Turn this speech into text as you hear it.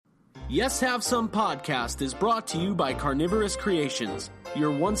Yes Have Some podcast is brought to you by Carnivorous Creations, your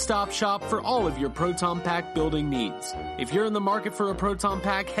one-stop shop for all of your Proton Pack building needs. If you're in the market for a Proton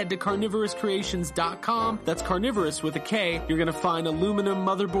Pack, head to carnivorouscreations.com. That's carnivorous with a K. You're going to find aluminum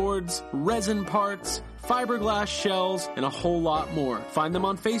motherboards, resin parts, fiberglass shells, and a whole lot more. Find them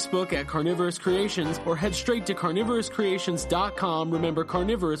on Facebook at Carnivorous Creations or head straight to carnivorouscreations.com, remember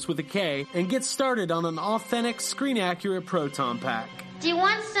carnivorous with a K, and get started on an authentic, screen-accurate Proton Pack. Do you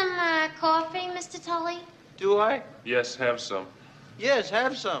want some coffee, Mr. Tully? Do I? Yes, have some. Yes,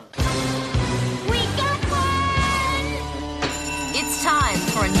 have some. We got one! It's time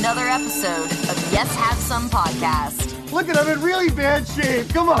for another episode of Yes Have Some podcast. Look at him in really bad shape.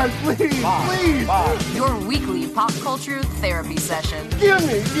 Come on, please, please. Your weekly pop culture therapy session. Give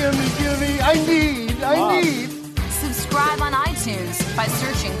me. I need. Subscribe on iTunes by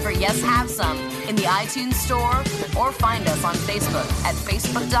searching for Yes Have Some in the iTunes store or find us on Facebook at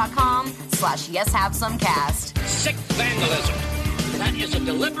facebook.com/YesHaveSomeCast. Sick vandalism. That is a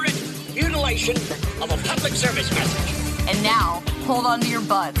deliberate mutilation of a public service message. And now, hold on to your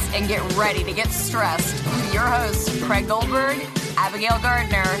butts and get ready to get stressed with your hosts, Craig Goldberg, Abigail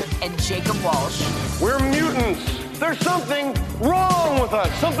Gardner, and Jacob Walsh. We're mutants. There's something wrong with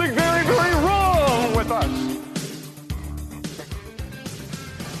us. Something very, very wrong with us.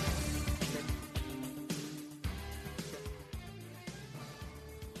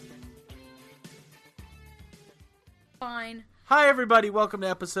 Fine. Hi, everybody. Welcome to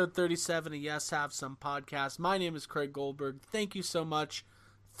episode 37 of Yes Have Some podcast. My name is Craig Goldberg. Thank you so much.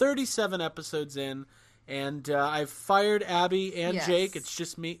 37 episodes in, and I've fired Abby and Yes. Jake. It's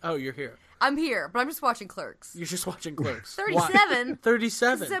just me. Oh, you're here. I'm here, but I'm just watching Clerks. You're just watching Clerks. 37?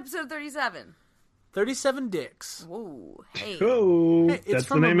 37. This is episode 37. 37 dicks. Whoa, hey. Oh, Hey, it's that's the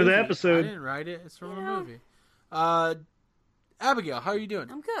from a name of the movie. I episode. didn't write it. It's from You a know. movie. Abigail, how are you doing?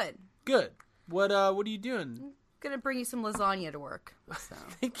 I'm good. Good. What are you doing? Gonna bring you some lasagna to work. So.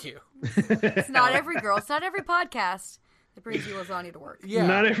 Thank you. It's not every girl. It's not every podcast that brings you lasagna to work. Yeah.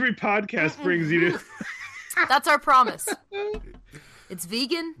 Not every podcast brings you to... That's our promise. It's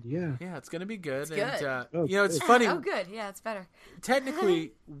vegan. Yeah. Yeah, it's gonna be good. good. And Oh, you know, it's good. funny. Oh, good. Yeah, it's better.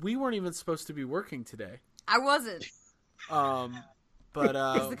 Technically, we weren't even supposed to be working today. I wasn't. But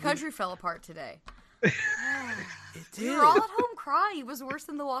Because the country fell apart today. it We did. were all at home crying. It was worse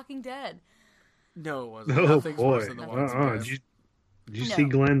than The Walking Dead. No, it wasn't. Oh, Nothing's boy. worse than the Walking Dead. Did you No. see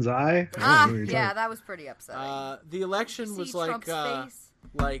Glenn's eye? I don't know what you're Yeah, talking- that was pretty upsetting. The election was See like, Trump's face?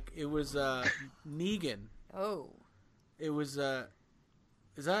 like it was Negan. Oh. It was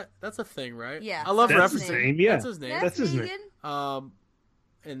that's a thing, right? Yeah. I love That's referencing. his name, yeah. That's his name. That's his name. Negan?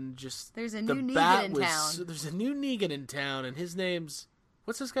 And just There's a the new Negan bat in was, town. There's a new Negan in town, and his name's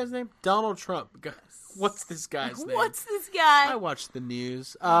what's this guy's name? Donald Trump. What's this guy's name? What's this guy? I watch the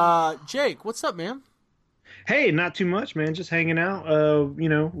news. Jake, what's up, man? Hey, not too much, man. Just hanging out.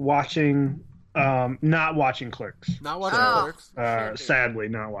 Watching. Not watching Clerks. Not watching Oh. Clerks. Sadly,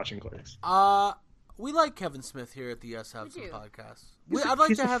 not watching Clerks. We like Kevin Smith here at the Yes Have Some do. podcast. He's a- I'd like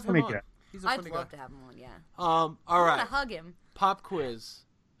he's to a have him funny on. guy. He's a I'd funny love guy. to have him on, yeah. All I want right. to hug him. Pop quiz.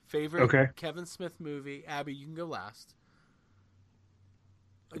 Favorite Okay. Kevin Smith movie. Abby, you can go last.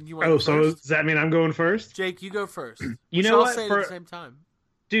 You want Oh, to go so first? does that mean I'm going first? Jake, you go first. You We know shall what? say it For- at the same time.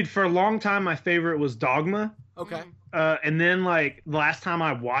 Dude, for a long time, my favorite was Dogma. Okay. And then, like, the last time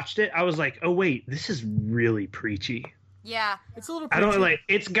I watched it, I was like, oh, wait, this is really preachy. Yeah. It's a little I don't preachy. like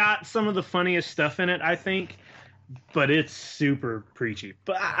it's got some of the funniest stuff in it, I think, but it's super preachy.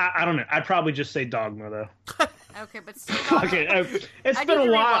 But I don't know. I'd probably just say Dogma, though. Okay, but still Fuck it. It's I been need a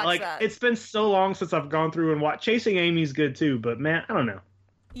to while. rewatch Like, that. it's been so long since I've gone through and watched. Chasing Amy's good, too, but, man, I don't know.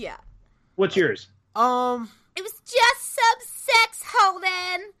 Yeah. What's yours? It was just some sex,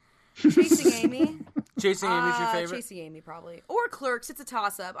 Holden. Chasing Amy. Chasing Amy's your favorite? Chasing Amy, probably. Or Clerks. It's a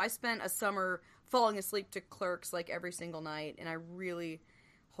toss-up. I spent a summer falling asleep to Clerks, like, every single night, and I really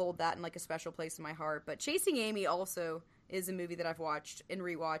hold that in, like, a special place in my heart. But Chasing Amy also is a movie that I've watched and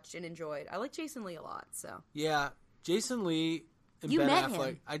rewatched and enjoyed. I like Jason Lee a lot, so. Yeah. Jason Lee and You Ben met Affleck.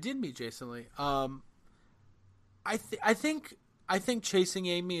 him. I did meet Jason Lee. I think Chasing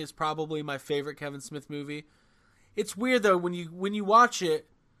Amy is probably my favorite Kevin Smith movie. It's weird though when you watch it.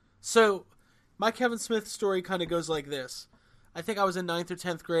 So my Kevin Smith story kind of goes like this. I think I was in 9th or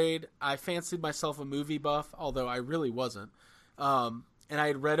 10th grade. I fancied myself a movie buff, although I really wasn't. And I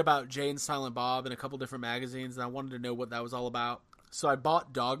had read about Jay and Silent Bob in a couple different magazines, and I wanted to know what that was all about. So I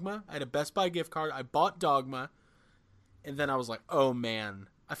bought Dogma. I had a Best Buy gift card. I bought Dogma, and then I was like, oh man.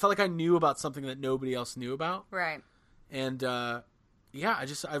 I felt like I knew about something that nobody else knew about. Right. And yeah,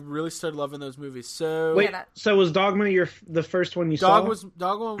 I really started loving those movies. So Wait, so was Dogma the first one you saw?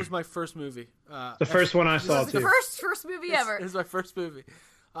 Dogma was my first movie. The first one I saw too. The first movie ever. It was my first movie.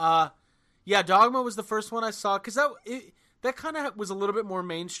 Yeah, Dogma was the first one I saw because that kind of was a little bit more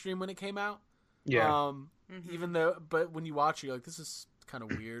mainstream when it came out. Yeah. Even though, but when you watch it, you're like, this is kind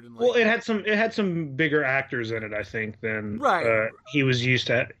of weird. And well, it had some bigger actors in it, I think, than he was used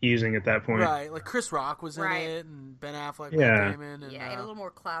to using at that point. Right, like Chris Rock was in it, and Ben Affleck, Yeah. Matt Damon, and Yeah, I had a little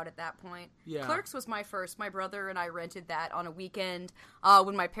more clout at that point. Yeah. Clerks was my first. My brother and I rented that on a weekend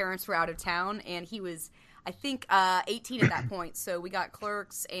when my parents were out of town, and he was, I think, 18 at that point. So we got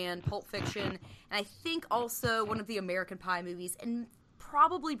Clerks and Pulp Fiction, and I think also one of the American Pie movies, and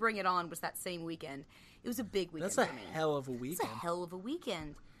probably Bring It On was that same weekend. It was a big weekend. That's a for me. hell of a weekend. It's a hell of a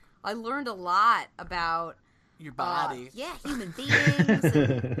weekend. I learned a lot about your body. Human beings,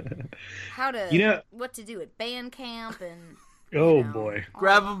 and how to, what to do at band camp, and boy,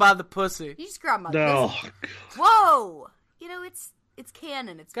 grab him by the pussy. You just grab my pussy. God. Whoa! It's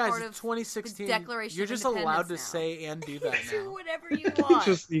canon. It's Guys, part of 2016. the Declaration. You're of just Independence allowed to now. say and do that Do now. whatever you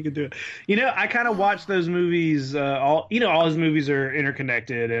want. You can do it. I kind of watch those movies. All his movies are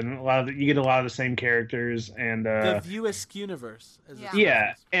interconnected, and you get a lot of the same characters. And The View Askew universe.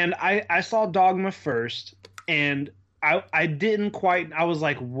 Yeah, and I saw Dogma first, and I didn't quite. I was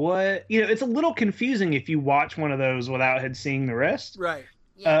like, what? It's a little confusing if you watch one of those without seeing the rest. Right.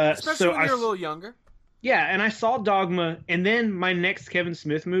 Yeah. Especially when you're a little younger. Yeah, and I saw Dogma, and then my next Kevin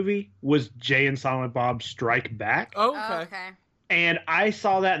Smith movie was Jay and Silent Bob Strike Back. Oh, okay. And I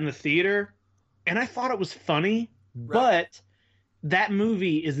saw that in the theater, and I thought it was funny, but that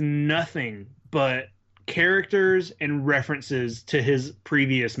movie is nothing but characters and references to his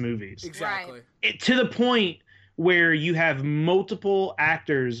previous movies. Exactly. To the point where you have multiple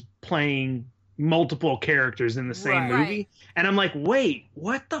actors playing multiple characters in the same movie, and I'm like, wait,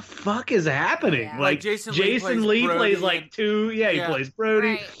 what the fuck is happening? Yeah. Like Jason Lee plays like two, he plays Brody,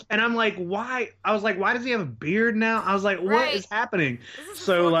 Right. and I'm like, why? I was like, why does he have a beard now? I was like, what is happening? This is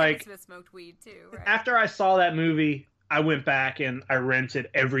So before like, Kevin Smith smoked weed too. Right? after I saw that movie, I went back and I rented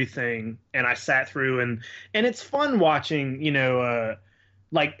everything, and I sat through, and it's fun watching,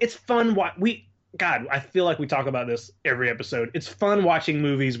 like it's fun. God, I feel like we talk about this every episode. It's fun watching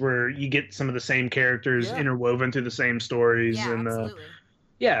movies where you get some of the same characters interwoven through the same stories, and absolutely.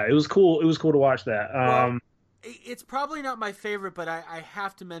 it was cool. It was cool to watch that. It's probably not my favorite, but I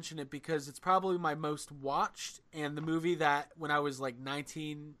have to mention it because it's probably my most watched, and the movie that when I was like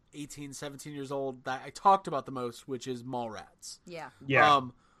 19, 18, 17 years old that I talked about the most, which is Mallrats. Yeah.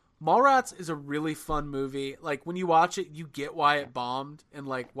 Mallrats is a really fun movie. Like when you watch it, you get why it bombed and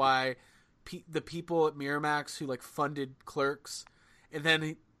like why the people at Miramax who like funded Clerks, and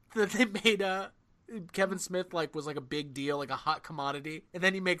then they made Kevin Smith like was like a big deal, like a hot commodity, and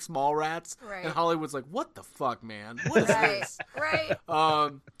then he makes Mallrats, and Hollywood's like, what the fuck, man? What is this? Right.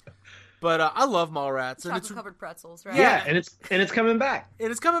 But I love Mallrats, and it's Chocolate-covered pretzels, right? Yeah, and it's coming back. And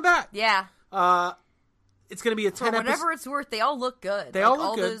it's coming back. Yeah. It's going to be a 10 For whatever it's worth, they all look good. They all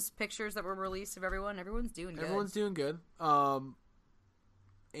look good. All those pictures that were released of everyone's doing good. Everyone's doing good.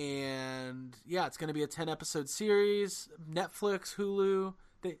 And yeah, it's going to be a 10-episode series. Netflix, Hulu.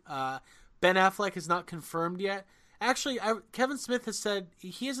 Ben Affleck is not confirmed yet. Actually, Kevin Smith has said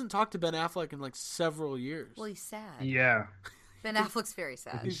he hasn't talked to Ben Affleck in like several years. Well, he's sad. Yeah. Ben Affleck's very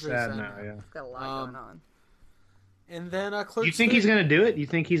sad. He's very sad now. Yeah. He's got a lot going on. And then Clerks. You think he's gonna do it? You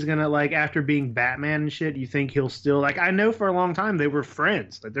think he's gonna like after being Batman and shit? You think he'll still like? I know for a long time they were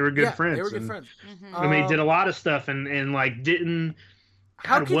friends. Like they were good friends. They were good friends. And they did a lot of stuff and like didn't.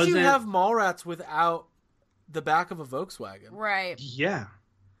 How could you have Mallrats without the back of a Volkswagen? Right. Yeah.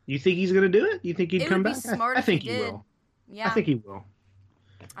 You think he's gonna do it? You think he'd It come would be back? smart I if think he he did. will. Yeah. I think he will.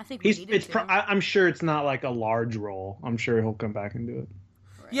 I think we needed to. I'm sure it's not like a large role. I'm sure he'll come back and do it.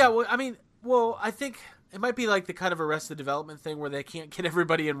 Right. Yeah. Well, I think it might be like the kind of Arrested Development thing where they can't get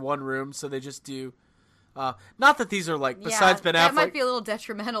everybody in one room, so they just do. Not that these are like besides Ben Affleck. That might be a little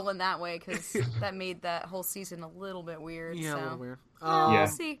detrimental in that way because that made that whole season a little bit weird. Yeah, so. a little weird. We'll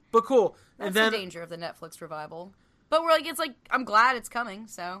see. But cool. That's and then the danger of the Netflix revival. But we're like, I'm glad it's coming,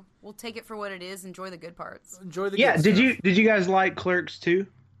 so we'll take it for what it is. Enjoy the good parts. enjoy the. Yeah. good Did stuff. you guys like Clerks too?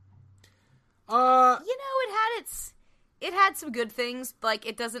 It had some good things. Like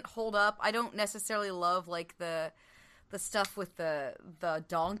it doesn't hold up. I don't necessarily love like the stuff with the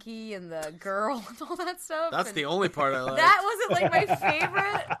donkey and the girl and all that stuff. That's and the only part I like. that wasn't like my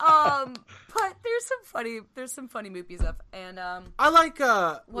favorite. But there's some funny movie stuff. And I like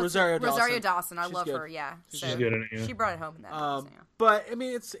what's Rosario it? Dawson. Rosario Dawson. I She's love good. her. Yeah, She's good in it. Yeah. She brought it home in that. Dawson, yeah. But I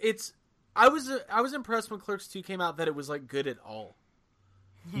mean, it's. I was impressed when Clerks 2 came out that it was like good at all.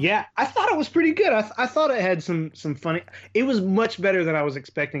 Yeah, I thought it was pretty good. I thought it had some funny. It was much better than I was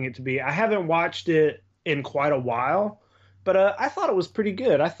expecting it to be. I haven't watched it in quite a while, but I thought it was pretty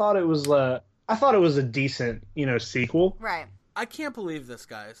good. I thought it was a decent, sequel. Right. I can't believe this,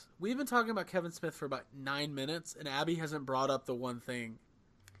 guys. We've been talking about Kevin Smith for about 9 minutes, and Abby hasn't brought up the one thing.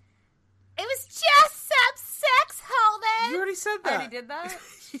 It was just some sex, Holden. You already said that. I already did that?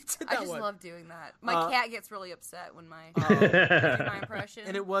 You did I that just one. love doing that. My cat gets really upset when I do my impression.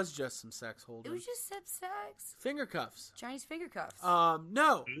 And it was just some sex, It Holden. was just some sex. Finger cuffs. Chinese finger cuffs.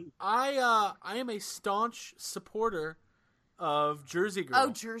 No. I am a staunch supporter of Jersey Girl. Oh,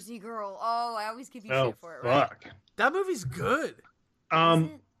 Jersey Girl. Oh, I always give you Oh shit for it, right? fuck. That movie's good. Is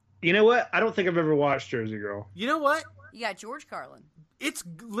it? You know what? I don't think I've ever watched Jersey Girl. You know what? You got George Carlin. It's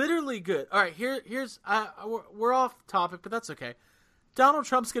literally good. All right, here's we're off topic, but that's okay. Donald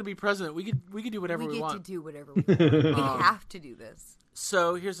Trump's gonna be president. We could do whatever we get want. to do whatever we want. We have to do this.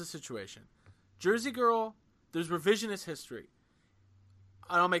 So here's the situation. Jersey Girl, there's revisionist history.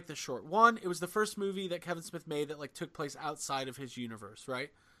 And I'll make this short. One, it was the first movie that Kevin Smith made that like took place outside of his universe, right?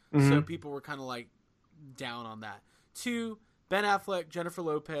 So people were kind of like down on that. Two, Ben Affleck, Jennifer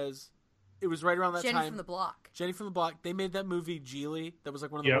Lopez. It was right around that Jenny time. from the Block. Jenny from the Block. They made that movie Geely. That was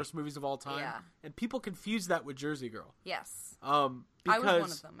like one of the Yep. worst movies of all time. Yeah. And people confused that with Jersey Girl. Yes. Because I was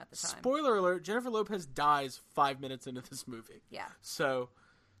one of them at the time. Spoiler alert: Jennifer Lopez dies 5 minutes into this movie. Yeah. So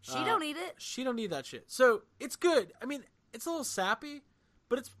She don't need it. she don't need that shit. So it's good. I mean, it's a little sappy,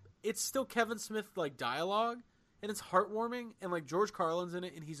 but it's still Kevin Smith like dialogue, and it's heartwarming, and like George Carlin's in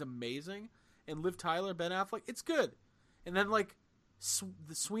it, and he's amazing, and Liv Tyler, Ben Affleck, it's good. And then like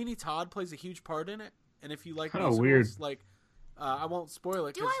the Sweeney Todd plays a huge part in it, and if you like musicals, weird. like I won't spoil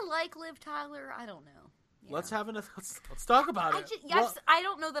it. Do I like Liv Tyler? I don't know. Yeah. Let's let's talk about it. I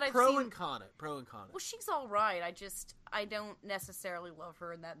don't know that I've pro seen. and con it. Pro and con it. Well, she's all right. I don't necessarily love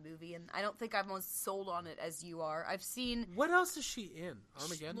her in that movie, and I don't think I'm as sold on it as you are. I've seen What else is she in?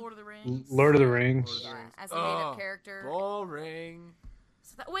 Armageddon. Lord of the Rings. Lord of the Rings. Yeah, as a made-up character. Boring.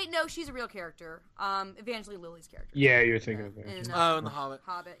 Wait, no, she's a real character. Evangeline Lilly's character. Yeah, you're thinking of it. In, Oh, and the Hobbit.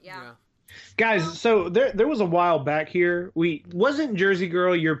 Hobbit, yeah. Guys, so there was a while back here. Wasn't Jersey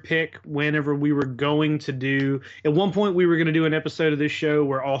Girl your pick whenever we were going to do at one point we were going to do an episode of this show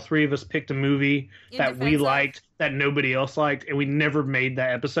where all three of us picked a movie In that we defense of? liked that nobody else liked, and we never made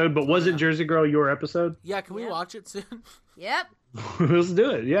that episode. But wasn't Jersey Girl your episode? Yeah, can we Yeah. watch it soon? Yep. Let's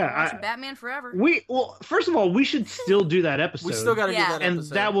do it. Yeah. Watching Batman Forever. Well, first of all, we should still do that episode. We still got to Yeah. do that and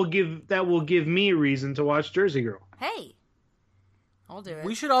episode. that will give me a reason to watch Jersey Girl. Hey. I'll do it.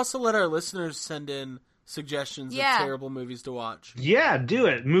 We should also let our listeners send in suggestions Yeah. of terrible movies to watch. Yeah, do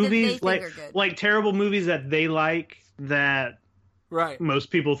it. they Movies think are good. like terrible movies that they like that Right.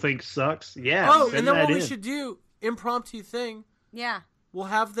 most people think sucks. Yeah. Oh, send and then that what we in. should do, impromptu thing, Yeah. we'll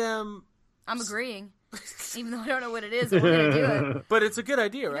have them, I'm agreeing. Even though I don't know what it is, but we're going to do it. but it's a good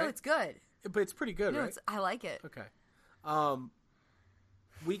idea, right? No, it's good. But it's pretty good, No, right? I like it. Okay.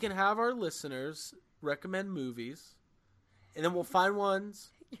 We can have our listeners recommend movies, and then we'll find ones.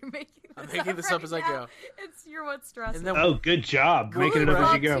 You're making this I'm making this up as I go. You're what's stressing. And then Oh, good job. We'll Making it up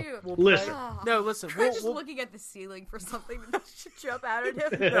as you go. too. we'll Listen. No, listen. Chris just We'll looking at the ceiling for something that should jump out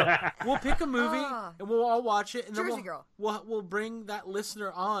at him. we'll pick a movie Ah. and we'll all watch it, and then Jersey Girl. we'll bring that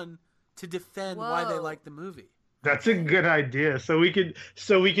listener on to defend why they Whoa. like the movie. That's a good idea. So we could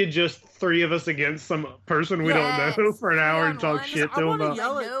just three of us against some person we Yes. don't know for an hour and 3-on-1. talk shit I to them wanna about.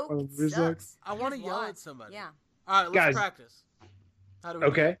 yell at- No, Oh, it this sucks. I want to Here's yell why. at somebody. Yeah. All right, let's Guys. practice. How do we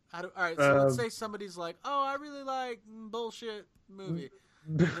Okay. do it? All right, so let's Um, say somebody's like, "Oh, I really like bullshit movie,"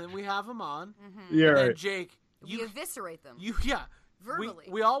 and then we have them on. Yeah, And then right. Jake, We you eviscerate them. yeah, Verbally.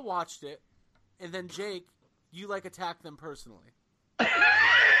 We all watched it, and then Jake, you like attack them personally.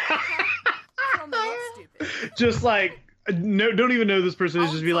 Tell me what's stupid. Just like no, don't even know this person. Is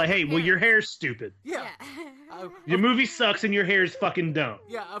I'll just be like, tell hey, the well, your parents. hair's stupid. Yeah, Yeah. Your movie sucks and your hair's fucking dumb.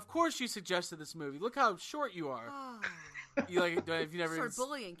 yeah. Of course, you suggested this movie. Look how short you are. You like? Have you never? Sort Even... of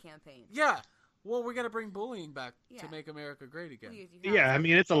bullying campaign. Yeah. Well, we're gonna bring bullying back Yeah. to make America great again. Yeah, I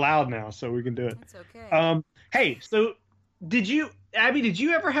mean it's allowed now, so we can do it. It's okay. Hey, so Abby, did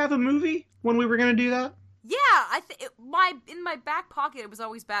you ever have a movie when we were gonna do that? Yeah, in my back pocket it was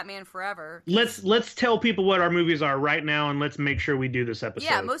always Batman Forever. Let's tell people what our movies are right now, and let's make sure we do this episode.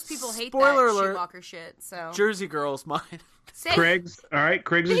 Yeah, most people hate Spoiler that alert. Schumacher shit. So Jersey Girl's mine. Say, Craig's all right.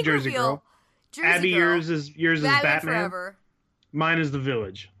 Craig's is big Jersey reveal. Girl. Jersey Abby, Girl. yours is Batman Batman. Forever. Mine is The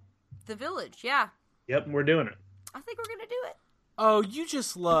Village. The Village. Yeah, Yep, we're doing it. I think we're gonna do it. Oh, you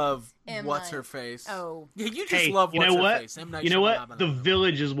just love Am what's I? her face. Oh. Yeah, you just Hey, love you what's know her what? face. M. Night You know what? Shyamalan. The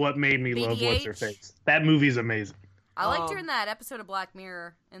Village is what made me love What's Her BDH? Face. That movie's amazing. I liked her in that episode of Black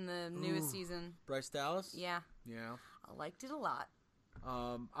Mirror in the newest season. Bryce Dallas? Yeah. Yeah. I liked it a lot.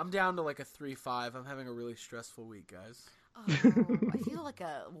 I'm down to like a 3.5. I'm having a really stressful week, guys. Oh, I feel like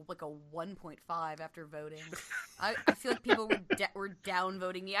a 1.5 after voting. I feel like people were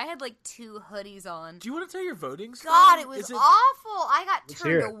downvoting me. I had like 2 hoodies on. Do you want to tell your voting story? God, it was awful. I got Let's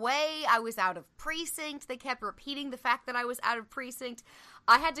hear turned it. away. I was out of precinct. They kept repeating the fact that I was out of precinct.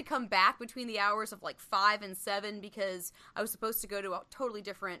 I had to come back between the hours of like 5 and 7 because I was supposed to go to a totally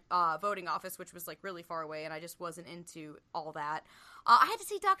different voting office, which was like really far away, and I just wasn't into all that. I had to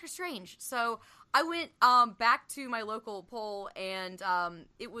see Doctor Strange, so I went back to my local poll, and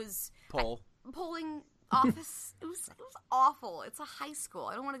it was polling office. It was awful. It's a high school.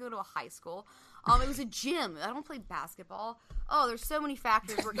 I don't want to go to a high school. It was a gym. I don't play basketball. Oh, there's so many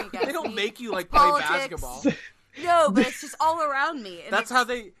factors working against me. They don't make you like play Politics. basketball. No, but it's just all around me. And That's how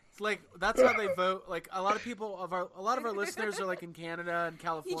they vote. Like a lot of our listeners are like in Canada and you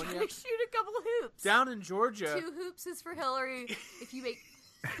California. gotta shoot a couple hoops. Down in Georgia, 2 hoops is for Hillary. If you make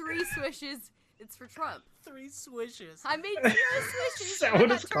 3 swishes, it's for Trump. 3 swishes. I made 0 swishes. that and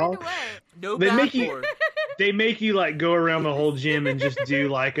what I it's got turned called? away. No They make you- backboard. They make you like go around the whole gym and just do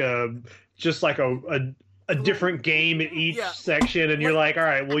like a different game in each Yeah. section, and you're like, all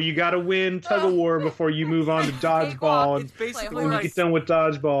right, well, you got to win tug of war before you move on to dodgeball, It's and basically when you like get done with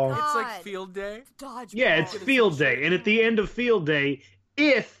dodgeball, God. it's like field day. Dodgeball. yeah, it's field day, and at the end of field day,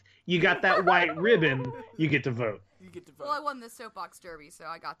 if you got that white ribbon, you get to vote. You get to vote. Well, I won the soapbox derby, so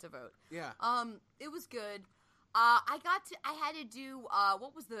I got to vote. Yeah. It was good. I had to do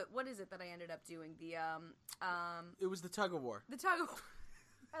what is it that I ended up doing? It was the tug of war. The tug of war.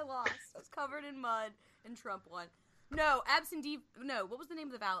 I lost. I was covered in mud, and Trump won. No, absentee. No, what was the name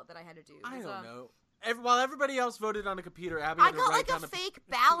of the ballot that I had to do? It I was, don't know. While everybody else voted on a computer, Abby I had to got write like down a fake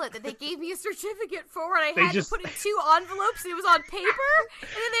ballot that they gave me a certificate for, and I They had just- to put in 2 envelopes, and it was on paper, and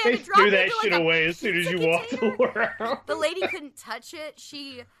then they They had to drop threw it that into shit like away as soon as pizza you walked container. around. The lady couldn't touch it.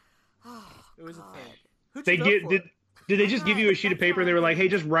 She. Oh, It was God. a thing. Who'd They you vote get for? did they just give you a sheet of paper and they were like, hey,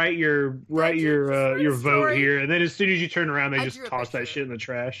 just write your write a vote story. here, and then as soon as you turn around, they I just drew a toss that picture. shit in the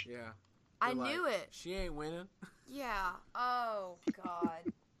trash. Yeah. I They're like, knew it. She ain't winning. Yeah. Oh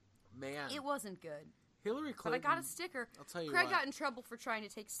God. Man. It wasn't good. Hillary But I Clinton. got a sticker. I'll tell you Craig what. got in trouble for trying to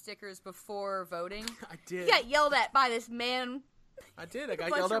take stickers before voting. I did. He got yelled at by this man. I did. I got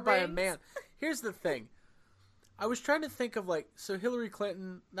bunch yelled of at by a rings. man. Here's the thing. I was trying to think of so Hillary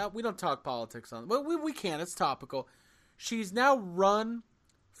Clinton. Now we don't talk politics on. Well, we can. It's topical. She's now run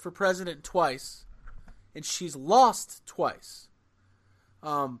for president twice, and she's lost twice.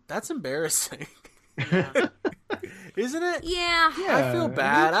 That's embarrassing, isn't it? Yeah. I feel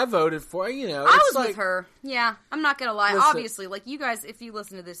bad. I voted for her. You know, I it's was like, with her. Yeah. I'm not gonna lie. Listen. Obviously, like you guys, if you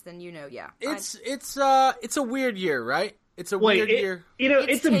listen to this, then you know. Yeah. It's a weird year, right? It's a weird year. You know,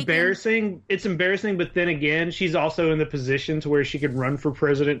 It's it's taken- embarrassing. It's embarrassing, but then again, she's also in the position to where she could run for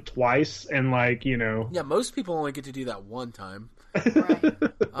president twice, and Yeah, most people only get to do that one time.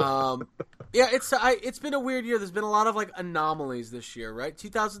 right. Yeah, it's been a weird year. There's been a lot of anomalies this year, right?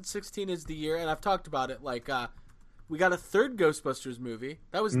 2016 is the year, and I've talked about it. We got a 3rd Ghostbusters movie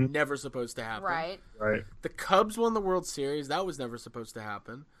that was never supposed to happen. Right. right. The Cubs won the World Series. That was never supposed to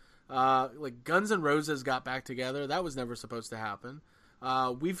happen. Guns N' Roses got back together. That was never supposed to happen.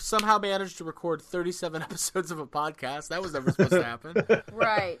 We've somehow managed to record 37 episodes of a podcast. That was never supposed to happen.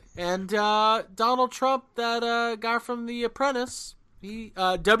 Right. And Donald Trump, that guy from The Apprentice,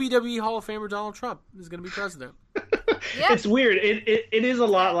 WWE Hall of Famer Donald Trump is going to be president. Yeah. It's weird. It is a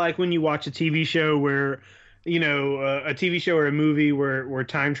lot like when you watch a TV show where, a TV show or a movie where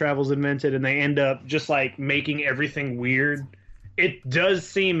time travel's invented and they end up just making everything weird. It does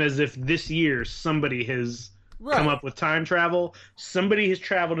seem as if this year somebody has come up with time travel. Somebody has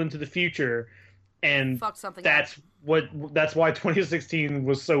traveled into the future, and Fucked something that's why 2016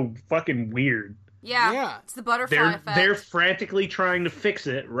 was so fucking weird. Yeah. Yeah. It's the butterfly effect. They're frantically trying to fix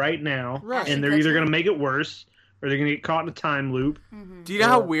it right now, Right. and they're either going to make it worse or they're going to get caught in a time loop. Do you know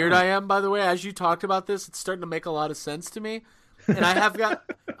how weird I am, by the way? As you talked about this, it's starting to make a lot of sense to me. And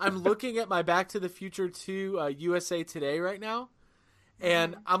I'm looking at my Back to the Future 2 USA Today right now.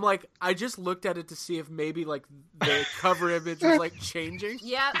 And I'm I just looked at it to see if maybe the cover image was changing.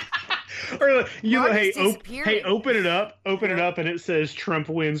 Yep. Or Marty's disappearing. open it up, and it says Trump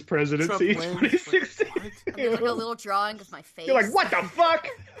wins presidency Trump wins. 2016. And there's a little drawing of my face. You're like, what the fuck?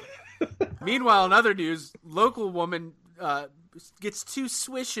 Meanwhile, in other news, local woman gets 2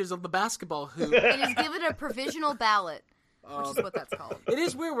 swishes of the basketball hoop. It is given a provisional ballot, which is what that's called. It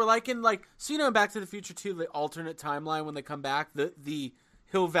is weird. We're in so in Back to the Future 2, the alternate timeline when they come back, the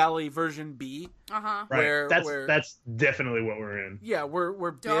Hill Valley version B. Uh-huh. Right. Where That's definitely what we're in. yeah,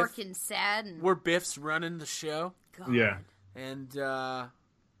 we're Dark Biff, and sad and we're Biff's running the show, God. Yeah. and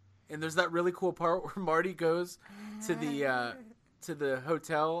there's that really cool part where Marty goes to the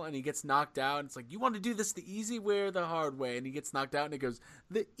hotel and he gets knocked out. And it's like, you want to do this the easy way or the hard way? And he gets knocked out and it goes,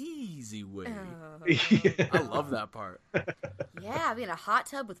 the easy way. I love that part. Yeah, I mean a hot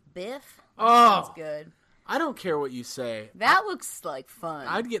tub with Biff. Oh, Sounds good. I don't care what you say. That looks like fun.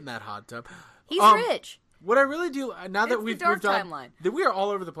 I'd get in that hot tub. He's rich. What I really do now that It's the we've dark moved on, timeline. that we are all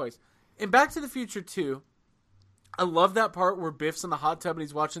over the place. In Back to the Future 2, I love that part where Biff's in the hot tub and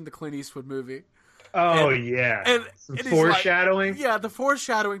he's watching the Clint Eastwood movie. Oh, And- yeah. And Some it is foreshadowing. Like, yeah, the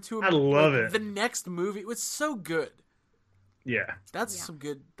foreshadowing to him. I love it. The next movie, it was so good. Yeah. That's Yeah. some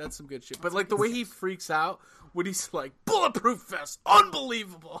good. That's some good shit. But like the way he freaks out when he's like bulletproof vest,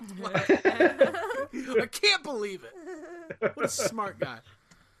 unbelievable. Like, I can't believe it. What a smart guy.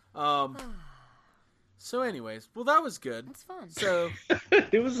 So, anyways, well, that was good. That's fun. So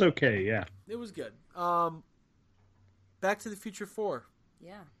It was okay, yeah. it was good. Back to the Future 4.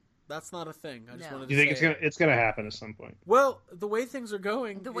 Yeah. That's not a thing. I just No. wanted to You think say it's gonna happen at some point? Well, the way things are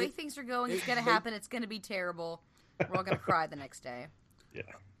going, The way things are going, it's it- going to they- happen. It's going to be terrible. We're all going to cry the next day. Yeah.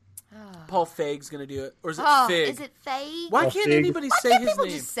 Paul Feig's going to do it, or is it Oh, Fig? is it Faye? Why Paul can't Feig. anybody Why say can't his people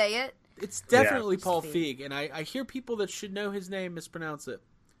name? just say it? It's definitely Yeah. Paul Feig. Feig, and I hear people that should know his name mispronounce it.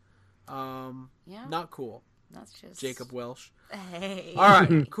 Yeah. Not cool. That's just Jacob Welsh. Hey. All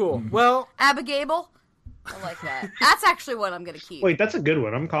right, cool. Well, Abigail. I like that. That's actually what I'm going to keep. Wait, that's a good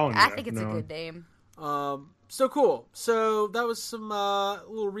one. I'm calling I that. think it's a No. good name. so cool. So that was some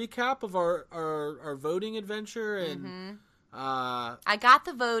little recap of our voting adventure, and I got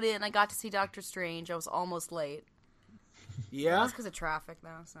the vote in. I got to see Doctor Strange. I was almost late. yeah. That's because of traffic, though.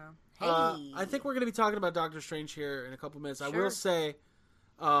 So hey, I think we're going to be talking about Doctor Strange here in a couple minutes. I Sure. will say,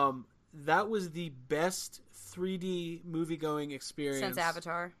 that was the best 3D movie going experience since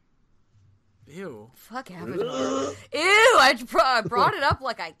Avatar. Ew. Fuck Avatar. Ew! I brought it up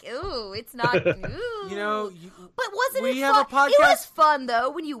like ew. It's not. Ew. You know, but wasn't we it have fun? a It was podcast- fun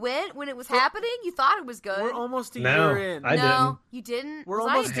though when you went when it was happening. You thought it was good. we're almost a No, year in. I no, didn't. you didn't. We're Was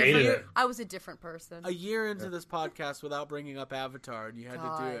I almost a hated different- it. I was a different person. A year into this podcast without bringing up Avatar, and you had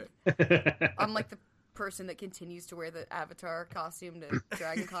God. to do it. I'm like the person that continues to wear the Avatar costume to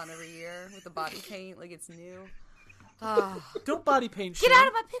Dragon Con every year with the body paint like it's new. Oh. Don't body paint shit. Get out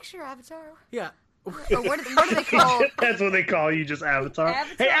of my picture, Avatar. Yeah. Or what are they called? That's what they call you, just Avatar.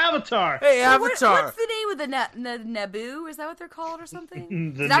 Avatar. Hey, Avatar! Hey, Avatar. What's the name of the Naboo? Is that what they're called or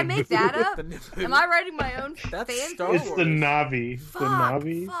something? The Did I make that up? The Naboo. Am I writing my own That's fan? Star It's the Wars. Navi. Fuck, The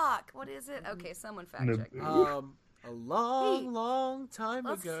Navi. fuck. What is it? Okay, someone fact check me. Naboo. A long, Hey, long time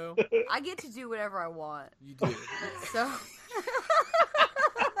let's- ago. I get to do whatever I want. You did. So,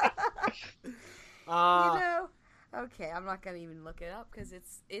 you know. Okay, I'm not gonna even look it up because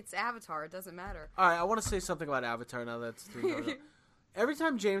it's Avatar. It doesn't matter. All right, I want to say something about Avatar now that's 3 hours. Every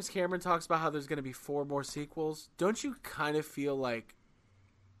time James Cameron talks about how there's going to be 4 more sequels, don't you kind of feel like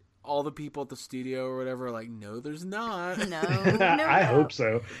all the people at the studio or whatever are like, no, there's not. No, I hope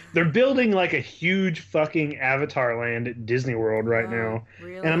so. They're building like a huge fucking Avatar land at Disney World right now.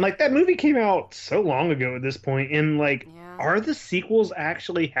 Really? And I'm like, that movie came out so long ago at this point, and like, Yeah. are the sequels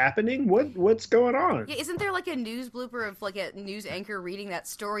actually happening? What's going on? Yeah, isn't there like a news blooper of like a news anchor reading that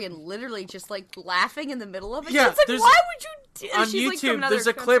story and literally just like laughing in the middle of it? Yeah, it's like, there's- why would you? On She's, like, from YouTube, another there's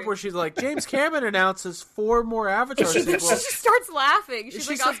a country. clip where she's like, James Cameron announces 4 more Avatar she sequels. just starts laughing. She's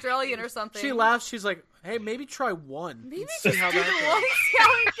like like- Australian or something. She laughs. She's like, "Hey, maybe try 1. Maybe and just see how do the that one, goes."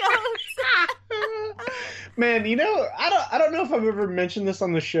 see how it goes. Man, you know, I don't know if I've ever mentioned this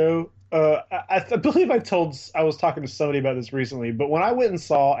on the show. I believe I was talking to somebody about this recently, but when I went and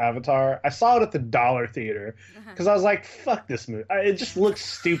saw Avatar, I saw it at the Dollar Theater because I was like, "Fuck this movie! It just looks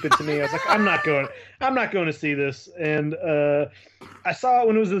stupid to me." I was like, "I'm not going to see this." And I saw it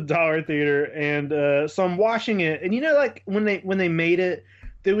when it was at the Dollar Theater, and so I'm watching it, and you know, like when they made it,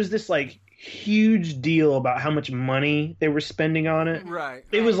 there was this like huge deal about how much money they were spending on it. Right.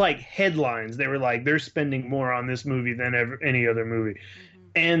 It was like headlines. They were like, they're spending more on this movie than any other movie.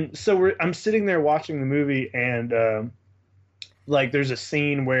 And so I'm sitting there watching the movie, and like there's a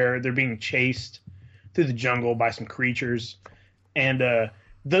scene where they're being chased through the jungle by some creatures, and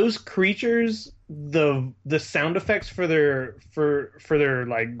those creatures, the sound effects for their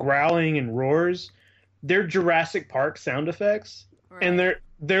like growling and roars, they're Jurassic Park sound effects, and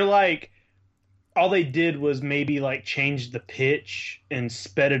they're like, all they did was maybe like change the pitch and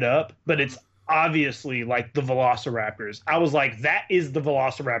sped it up, but it's obviously like the Velociraptors. I was like, that is the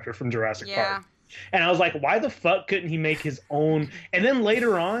Velociraptor from Jurassic Yeah. Park. And I was like, why the fuck couldn't he make his own? And then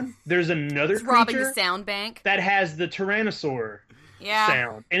later on, there's another It's robbing the creature sound bank. that has the Tyrannosaur Yeah.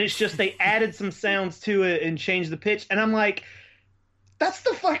 sound. And it's just they added some sounds to it and changed the pitch. And I'm like, that's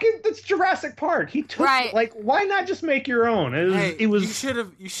Jurassic Park. He took Right. like, why not just make your own? It was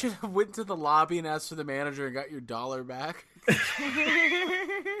You should have went to the lobby and asked for the manager and got your $1 back.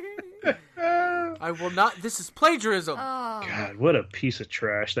 I will not. This is plagiarism. Oh. God, what a piece of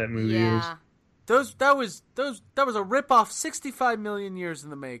trash that movie Yeah. That was a rip-off 65 million years in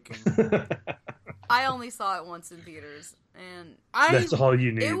the making. I only saw it once in theaters, and is. That's all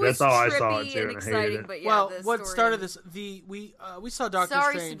you need. it was That's all I saw it trippy too. and And I hated exciting. it. But yeah, well, the what story- started this? We saw Doctor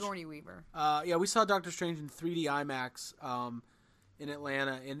Sorry, Strange. Sigourney Weaver. Yeah, we saw Doctor Strange in 3D IMAX in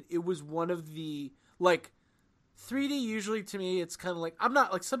Atlanta, and it was one of the 3D. Usually, to me, it's kind of like I'm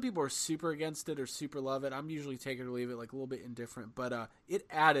not like some people are super against it or super love it. I'm usually take it or leave it, like a little bit indifferent. But it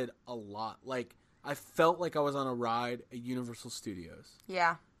added a lot. Like I felt like I was on a ride at Universal Studios.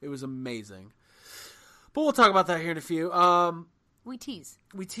 Yeah, It was amazing. But we'll talk about that here in a few. we tease.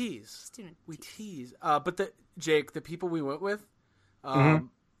 We tease. Student We tease. But the people we went with, my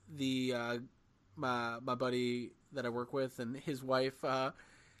buddy that I work with and his wife,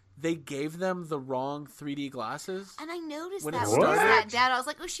 they gave them the wrong 3D glasses. And I noticed When that it when I started- sat down, I was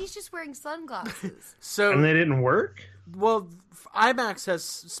like, "Oh, she's just wearing sunglasses." So And they didn't work? well, IMAX has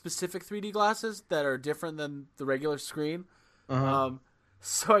specific 3D glasses that are different than the regular screen.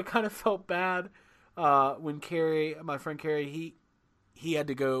 So I kind of felt bad when Carrie, my friend Carrie, he had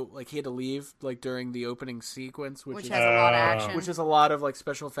to go, he had to leave during the opening sequence, Which which has a lot of action. is a lot of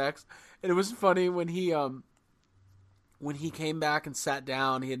special effects. And it was funny when he came back and sat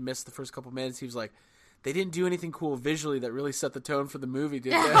down, he had missed the first couple minutes. He was like, "They didn't do anything cool visually that really set the tone for the movie,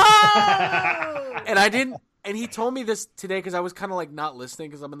 did they?" Oh! And I didn't. And he told me this today because I was kind of not listening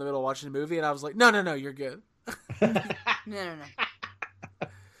because I'm in the middle of watching the movie, and I was like, "No, you're good." No.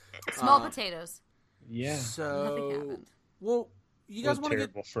 Small potatoes. Yeah. Nothing So, happened. well, you guys want to get?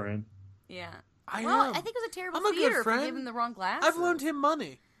 terrible friend. Yeah. I Well, know. I think it was a terrible I'm a good theater for friend. giving the wrong glasses. I've loaned him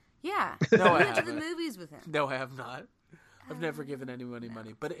money. Yeah. No, I We went to the haven't. movies with him. No, I have not. I've never given anyone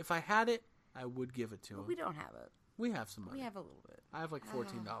money, but if I had it, I would give it to him. We don't have it. We have some money. We have a little bit. I have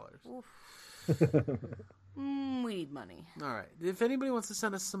 $14. We need money. All right. If anybody wants to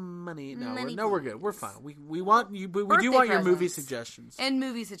send us some money, Money, we're good. We're please. fine. We want you, but we do Birthday want your movie presents. suggestions. And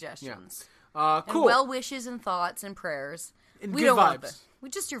movie suggestions. Cool. And well wishes and thoughts and prayers. And we good don't want vibes. that. We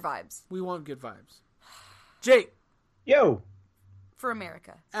just your vibes. We want good vibes. Jake, Yo. For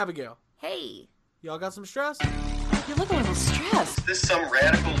America. Abigail, Hey. y'all got some stress? You look a little stressed. Is this some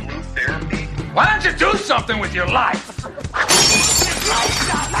radical new therapy? Why don't you do something with your life?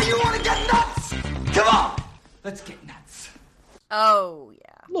 Now you want to get nuts? Come on, let's get nuts. Oh,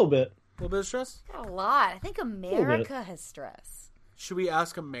 yeah. A little bit. A little bit of stress? Got a lot. I think America has stress. Should we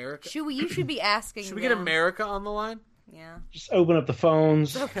ask America? You should be asking Should we get them. America on the line? Yeah. Just open up the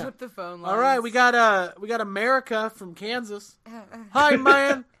phones. Flip the phone lines. All right, we got America from Kansas. Hi,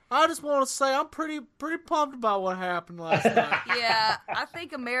 man. I just want to say I'm pretty pumped about what happened last night. Yeah, I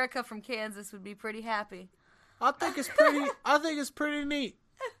think America from Kansas would be pretty happy. I think it's pretty neat.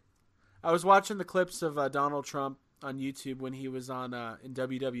 I was watching the clips of Donald Trump on YouTube when he was on in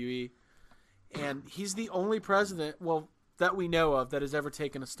WWE, and he's the only president, that we know of, that has ever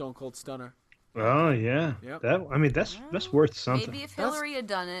taken a Stone Cold Stunner. Oh yeah. Yep. That's worth something. Maybe if Hillary had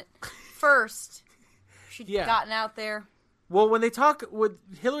done it first, she'd Yeah. gotten out there. Well, when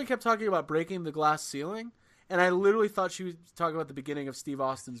Hillary kept talking about breaking the glass ceiling, and I literally thought she was talking about the beginning of Steve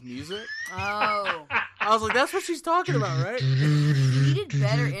Austin's music. Oh. I was like, that's what she's talking about, right? You needed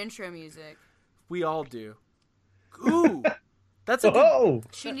better intro music. We all do. Ooh, that's a good. Oh.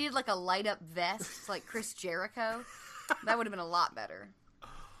 She needed like a light up vest like Chris Jericho. That would have been a lot better.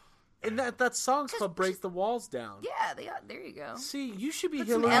 And that song's called "Break the Walls Down." Yeah, there you go. See, you should be Put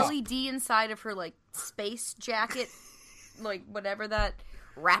some Hillary. LED inside of her like space jacket, like whatever that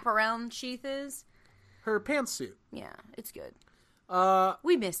wraparound sheath is. Her pantsuit. Yeah, it's good. We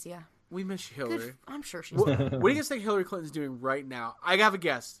We miss you. miss you, Hillary. I'm sure she's. What do you guys think Hillary Clinton's doing right now? I have a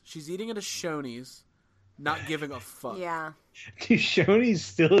guess. She's eating at a Shoney's, not giving a fuck. Yeah. Do Shoney's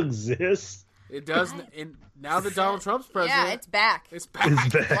still exist? It does. And now that Donald Trump's president, Yeah, it's back. it's back.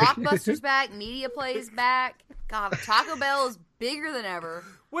 It's back. Blockbuster's back. Media Play's back. God, Taco Bell is bigger than ever.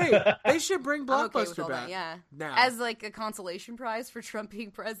 Wait, they should bring I'm okay with Blockbuster all back. that, yeah. Now. As like a consolation prize for Trump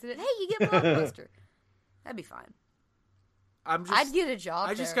being president. Hey, you get Blockbuster. That'd be fine. I'm just, I'd get a job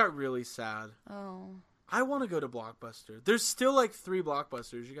I just there. got really sad. Oh. I want to go to Blockbuster. There's still like 3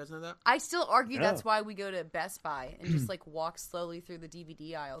 Blockbusters. You guys know that? I still argue that's why we go to Best Buy and just like walk slowly through the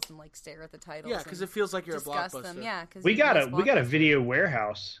DVD aisles and like stare at the titles. Yeah, because it feels like you're a discuss Blockbuster. them. Yeah, because We got a video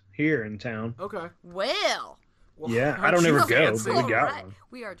warehouse here in town. Okay. Well, Yeah, I don't ever go, fancy. but we got alright. one.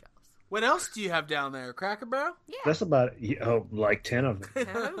 We are jealous. What else do you have down there? Cracker Barrel? That's about like 10 of them.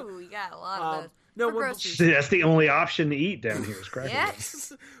 Oh, we got a lot of those. no, For when- groceries. That's the only option to eat down here is Cracker Barrel.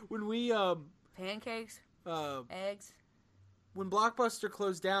 Yes. when we Pancakes, eggs. when Blockbuster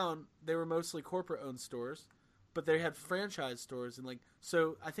closed down, they were mostly corporate-owned stores, but they had franchise stores, and like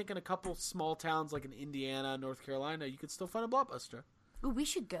so. I think in a couple small towns like in Indiana, North Carolina, you could still find a Blockbuster. Ooh, we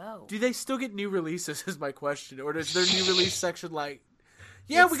should go. Do they still get new releases? Is my question, or is their new release section like?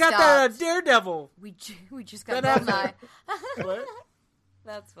 Yeah, It we got that stopped. Daredevil. We just got That that happened. What?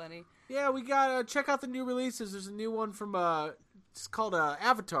 That's funny. Yeah, we got check out the new releases. There's a new one from it's called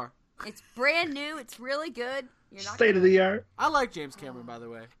Avatar. It's brand new. It's really good. You're not State of the art. I like James Cameron, by the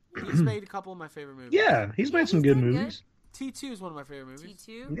way. He's made a couple of my favorite movies. Yeah, he's made some good doing movies. T2 is one of my favorite movies.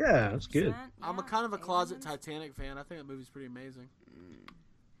 T2. Yeah, that's good. I'm a kind of a closet Titanic fan. I think that movie's pretty amazing.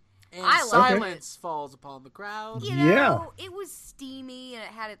 And I love silence falls upon the crowd. You know, Yeah. it was steamy and it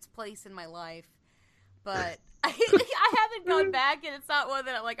had its place in my life, but I haven't gone back, and it's not one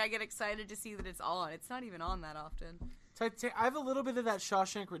that like I get excited to see that it's on. It's not even on that often. I have a little bit of that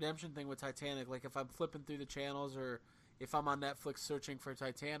Shawshank Redemption thing with Titanic. Like if I'm flipping through the channels or if I'm on Netflix searching for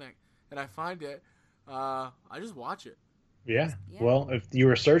Titanic and I find it, I just watch it. Yeah. Yeah. Well, if you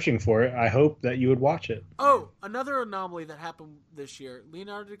were searching for it, I hope that you would watch it. Oh, another anomaly that happened this year.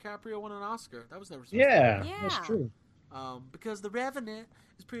 Leonardo DiCaprio won an Oscar. That was never supposed to Yeah, Yeah. that's true. because The Revenant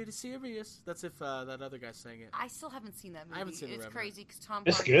is pretty serious. That's if that other guy's saying it. I still haven't seen that movie. I haven't seen The It's Revenant. crazy because Tom.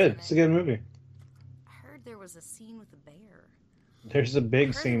 It's Hardy's good. in It's a it. good movie. I heard there was a scene with a bear. There's a big I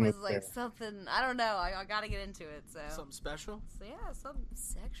heard scene it was with like there. something. I don't know. I got to get into it. So Something special? yeah, something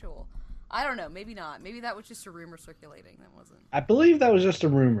sexual. I don't know. Maybe not. Maybe that was just a rumor circulating. That wasn't. I believe that was just a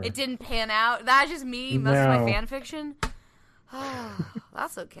rumor. It didn't pan out. That's just me. That's my No. fan fiction.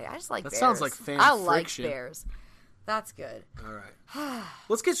 That's okay. I just like That bears. sounds like fan I like friction. bears. That's good. All right.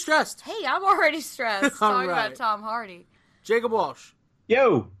 Let's get stressed. Hey, I'm already stressed talking right. about Tom Hardy. Jacob Walsh,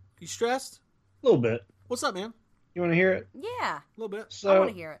 Yo, you stressed? a little bit. What's up, man? You want to hear it? Yeah, A little bit. So, I want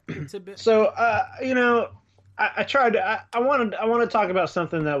to hear it. Tidbit. So, I tried. I wanted to talk about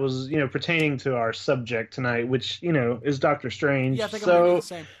something that was, pertaining to our subject tonight, which, is Doctor Strange. Yeah, I think I'm gonna do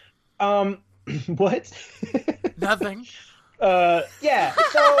the same. What? Nothing. Yeah.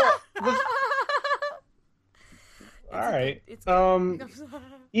 So, all right. It's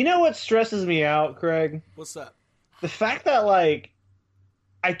You know what stresses me out, Craig? What's up? The fact that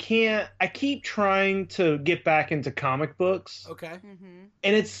I keep trying to get back into comic books. Okay.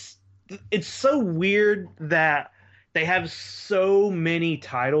 And it's so weird that they have so many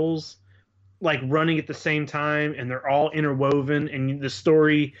titles running at the same time, and they're all interwoven, and the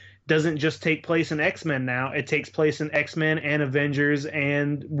story doesn't just take place in X-Men now. It takes place in X-Men and Avengers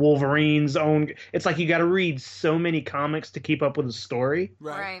and Wolverine's own. It's like you got to read so many comics to keep up with the story.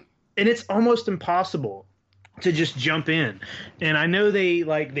 right. And it's almost impossible to just jump in. And I know they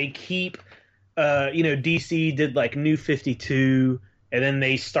keep DC did New 52, and then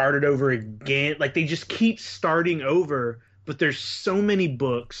they started over again. They just keep starting over, but there's so many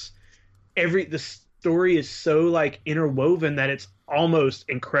books. The story is so interwoven that it's almost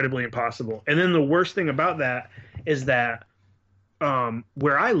incredibly impossible. And then the worst thing about that is that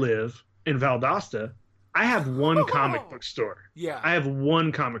where I live in Valdosta, I have one comic book store. Yeah. I have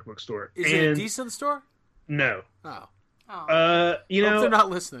one comic book store. Is it a decent store? No. Oh. Oh. Hope they're not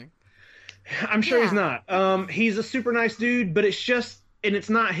listening. I'm sure he's Yeah. not. He's a super nice dude, but and it's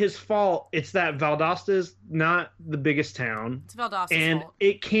not his fault. It's that Valdosta's not the biggest town, It's Valdosta's and fault.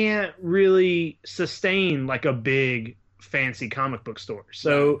 it can't really sustain a big fancy comic book store.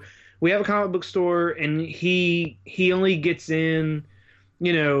 So we have a comic book store, and he only gets in,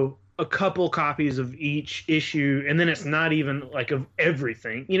 a couple copies of each issue, and then it's not even of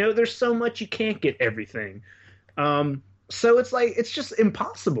everything. There's so much you can't get everything. So it's just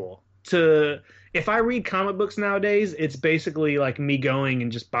impossible to. If I read comic books nowadays, it's basically me going and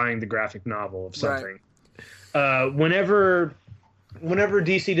just buying the graphic novel of something. Whenever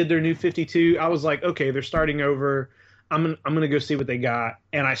DC did their New 52, I was like, okay, they're starting over. I'm gonna go see what they got,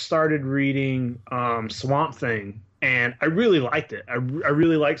 and I started reading Swamp Thing, and I really liked it. I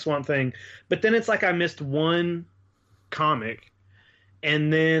really like Swamp Thing, but then it's I missed one comic,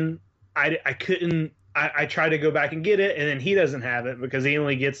 and then I couldn't. I tried to go back and get it, and then he doesn't have it because he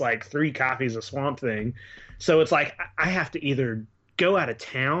only gets 3 copies of Swamp Thing. So it's I have to either go out of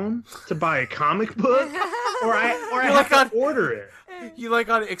town to buy a comic book, or I You're have like to order it. You like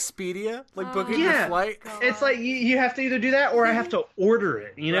on Expedia, like booking your Yeah. flight. It's like you have to either do that or I have to order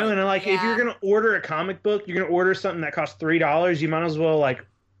it, you know. Right. And like if Yeah. you're gonna order a comic book, you're gonna order something that costs $3. You might as well like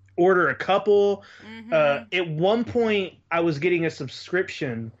order a couple. At one point, I was getting a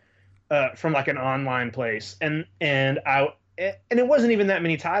subscription from like an online place, and it wasn't even that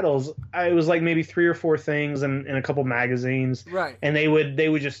many titles. It was like maybe 3 or 4 things and a couple magazines. Right. And they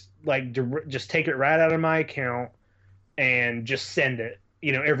would just like just take it right out of my account and just send it,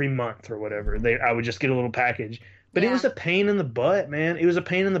 you know, every month or whatever. I would just get a little package. But it was a pain in the butt, man. It was a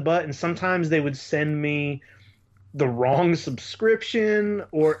pain in the butt, and sometimes they would send me the wrong subscription,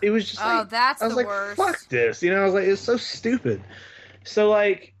 or it was just like, that's I was the like, worst. fuck this, you know. I was like, it's so stupid. So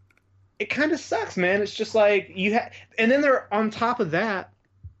like, it kind of sucks, man. It's just like and then they're on top of that,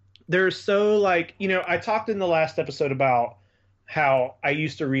 they're so like, you know, I talked in the last episode about how I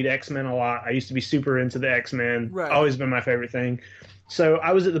used to read X-Men a lot. I used to be super into the X-Men. Right. Always been my favorite thing. So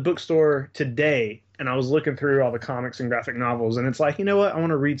I was at the bookstore today and I was looking through all the comics and graphic novels, and it's like, you know what? I want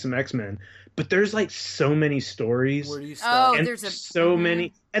to read some X-Men. But there's like so many stories. Where do you start? Oh, And there's so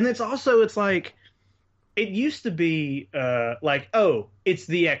many. And it's also, it's like, it used to be like, oh, it's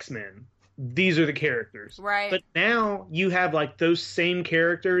the X-Men. These are the characters. Right. But now you have like those same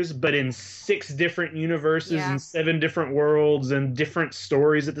characters, but in 6 different universes Yeah. and 7 different worlds and different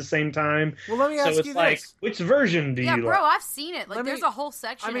stories at the same time. Well, let me So ask it's you like, this. which version do Yeah, you bro, like? I've seen it. Like, Let me- there's a whole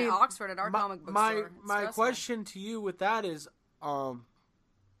section I mean, at Oxford at our comic book store. It's My stressful. question to you with that is, are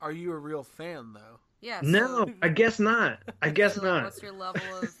you a real fan though? Yeah. No, so- I guess not. I guess so, like, not. What's your level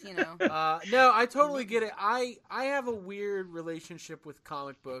of, you know? No, I totally get it. I have a weird relationship with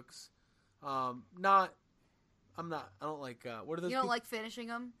comic books. I don't like, what are those You don't people- like finishing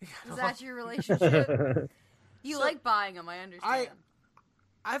them? Is that your relationship? You like buying them, I understand.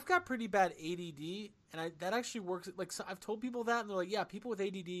 I've got pretty bad ADD, and that actually works. Like, so I've told people that, and they're like, yeah, people with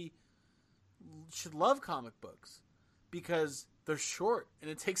ADD should love comic books because they're short, and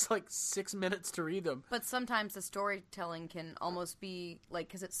it takes like 6 minutes to read them. But sometimes the storytelling can almost be, like,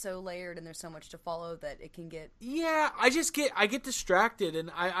 because it's so layered and there's so much to follow that it can get... Yeah, I get distracted, and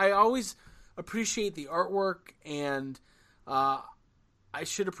I always appreciate the artwork, and I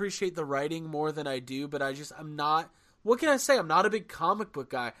should appreciate the writing more than I do, but I'm not... What can I say? I'm not a big comic book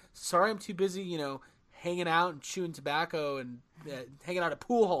guy. Sorry, I'm too busy, you know, hanging out and chewing tobacco and hanging out at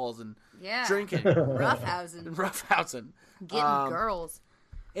pool halls and drinking. Roughhousing. Getting girls.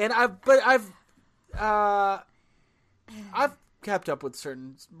 And I've kept up with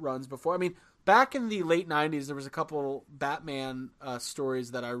certain runs before. I mean, back in the late 90s, there was a couple Batman stories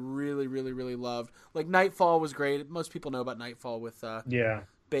that I really, really, really loved. Like, Nightfall was great. Most people know about Nightfall with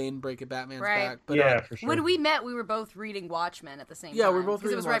Bane breaking Batman's back. But, for sure. When we met, we were both reading Watchmen at the same time. Yeah, we were both because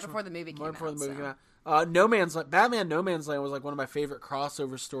reading it was right Watchmen before the movie came right before out. the movie so. came out. No Man's Land, Batman No Man's Land was like one of my favorite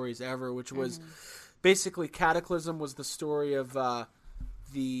crossover stories ever, which was basically Cataclysm was the story of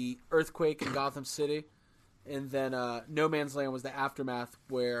the earthquake in Gotham City, and then No Man's Land was the aftermath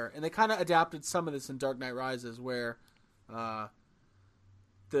and they kind of adapted some of this in Dark Knight Rises, where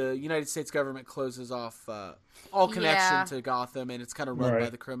the United States government closes off all connection to Gotham, and it's kind of run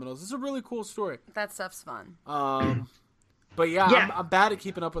by the criminals. It's a really cool story. That stuff's fun. But I'm bad at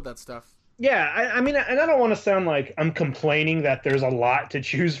keeping up with that stuff. Yeah, I mean, and I don't want to sound like I'm complaining that there's a lot to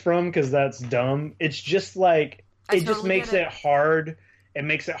choose from, because that's dumb. It's just like, it just makes it hard. It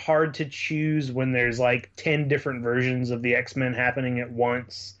makes it hard to choose when there's like 10 different versions of the X-Men happening at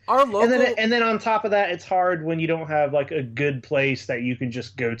once. Our local... and then on top of that, it's hard when you don't have like a good place that you can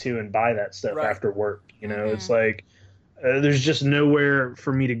just go to and buy that stuff after work. You know, it's like there's just nowhere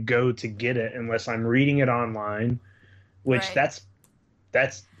for me to go to get it unless I'm reading it online, which that's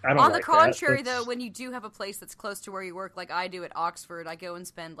I don't On like the contrary, that. though, when you do have a place that's close to where you work, like I do at Oxford, I go and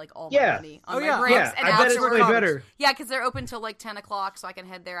spend like all my money on my breaks. And I bet it's way better. Yeah, because they're open till like 10 o'clock, so I can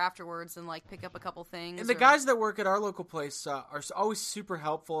head there afterwards and like pick up a couple things. And the guys that work at our local place are always super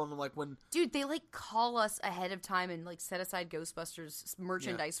helpful, and like when dude, they like call us ahead of time and like set aside Ghostbusters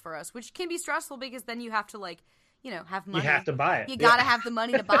merchandise for us, which can be stressful because then you have to like, you know, have money. You have to buy it. You gotta have the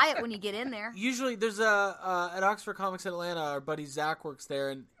money to buy it when you get in there. Usually, there's at Oxford Comics in Atlanta, our buddy Zach works there,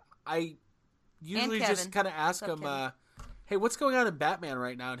 and I usually just kind of ask him, "Hey, what's going on in Batman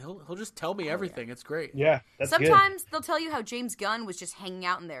right now?" And he'll just tell me everything. It's great. Yeah, that's sometimes they'll tell you how James Gunn was just hanging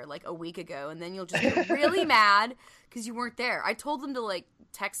out in there like a week ago, and then you'll just get really mad because you weren't there. I told them to like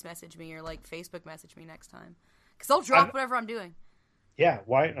text message me or like Facebook message me next time because I'll drop whatever I'm doing. Yeah,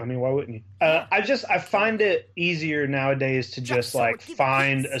 why? I mean, why wouldn't you? I find it easier nowadays to just like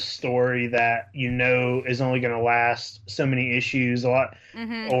find a story that is only going to last so many issues, a lot,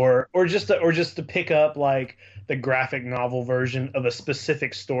 or just to pick up like the graphic novel version of a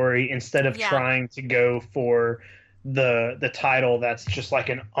specific story instead of trying to go for the title that's just like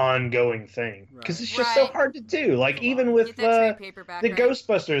an ongoing thing, because it's just so hard to do. Like even with the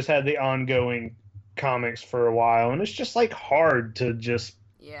Ghostbusters had the ongoing comics for a while, and it's just like hard to just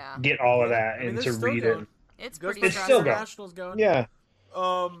get all of that and to read it. It's pretty. It's still going. Yeah.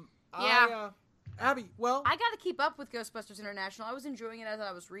 Abby, well, I got to keep up with Ghostbusters International. I was enjoying it as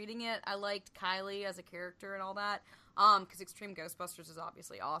I was reading it. I liked Kylie as a character and all that. Because Extreme Ghostbusters is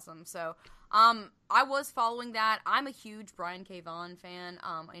obviously awesome. So, I was following that. I'm a huge Brian K. Vaughan fan.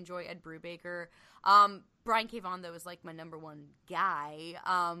 I enjoy Ed Brubaker. Brian K. Vaughan, though, is like my number one guy.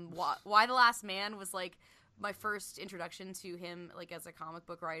 Why the Last Man was like my first introduction to him, like as a comic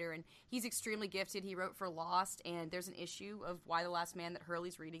book writer, and he's extremely gifted. He wrote for Lost, and there's an issue of Why the Last Man that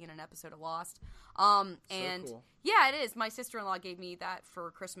Hurley's reading in an episode of Lost. And cool. Yeah, it is. My sister-in-law gave me that for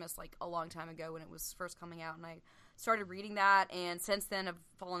Christmas, like a long time ago when it was first coming out, and I started reading that, and since then I've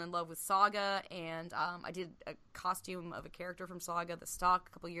fallen in love with Saga, and I did a costume of a character from Saga, the stock,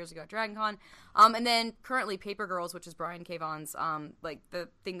 a couple years ago at DragonCon, and then currently Paper Girls, which is Brian K. Vaughan's, like the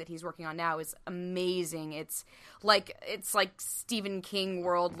thing that he's working on now is amazing. It's like Stephen King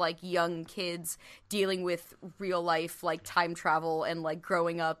world, like young kids dealing with real life, like time travel and like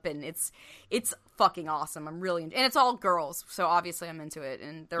growing up, and it's fucking awesome. I'm really and it's all girls, so obviously I'm into it,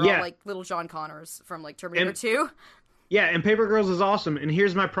 and they're all like little John Connors from like Terminator 2. Yeah, and Paper Girls is awesome, and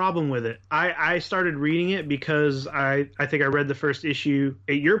here's my problem with it. I started reading it because I think I read the first issue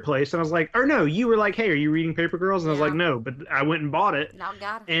at your place, and I was like, or no, you were like, hey, are you reading Paper Girls? And I was like, no, but I went and bought it. Now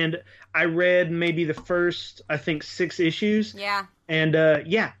got it. And I read maybe the first, I think, 6 issues. Yeah. And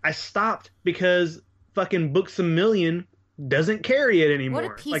I stopped because fucking Books A Million doesn't carry it anymore.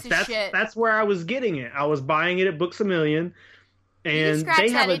 What a piece of shit. That's where I was getting it. I was buying it at Books A Million, and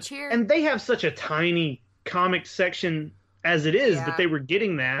they have such a tiny comic section as it is that they were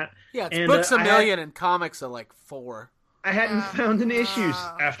getting that. Yeah, it's Books A Million and comics are like 4. I hadn't found any issues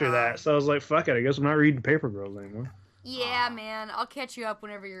after that, so I was like, fuck it, I guess I'm not reading Paper Girls anymore. Yeah, man, I'll catch you up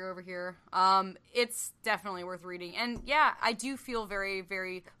whenever you're over here. It's definitely worth reading. And yeah, I do feel very,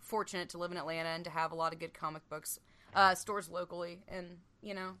 very fortunate to live in Atlanta and to have a lot of good comic books stores locally, and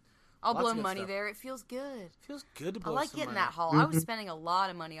I'll blow money there. It feels good. Feels good to blow I like some getting money. that haul. I was spending a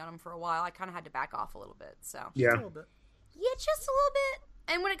lot of money on them for a while. I kind of had to back off a little bit. So yeah, a little bit. Yeah, just a little bit.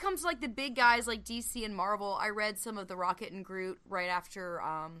 And when it comes to like the big guys like DC and Marvel, I read some of the Rocket and Groot right after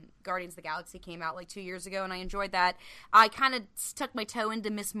Guardians of the Galaxy came out like 2 years ago, and I enjoyed that. I kind of stuck my toe into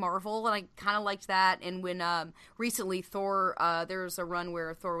Miss Marvel, and I kind of liked that. And when recently Thor, there was a run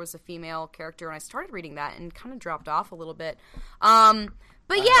where Thor was a female character, and I started reading that and kind of dropped off a little bit.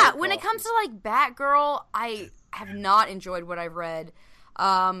 But yeah, when it comes to like Batgirl, I have not enjoyed what I've read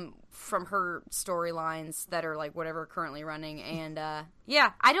from her storylines that are like whatever currently running, and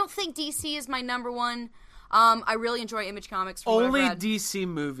yeah, I don't think DC is my number one. I really enjoy Image Comics. Only DC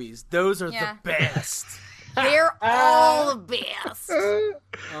movies; those are the best. They're all the best.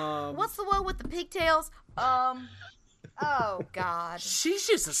 What's the one with the pigtails? Oh God, she's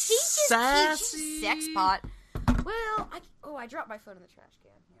just a sassy she's a sex pot. Well, I dropped my phone in the trash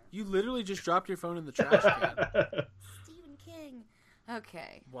can here. You literally just dropped your phone in the trash can. Stephen King.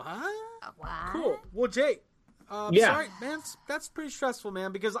 Okay. What? What? Cool. Well, Jake, sorry, man, that's pretty stressful,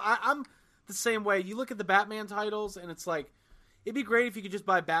 man, because I'm the same way. You look at the Batman titles, and it's like, it'd be great if you could just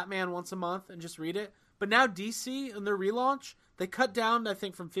buy Batman once a month and just read it. But now DC, in their relaunch, they cut down, I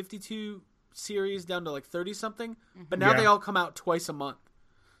think, from 52 series down to like 30-something, but now they all come out twice a month.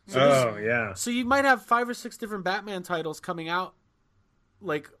 So So you might have 5 or 6 different Batman titles coming out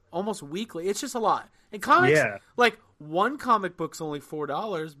like almost weekly. It's just a lot. And comics, like one comic book's only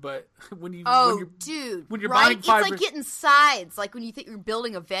 $4, but when you're buying 5, it's like getting sides. Like when you think you're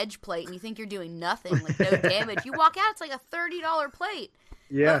building a veg plate and you think you're doing nothing, like no damage. You walk out, it's like a $30 plate.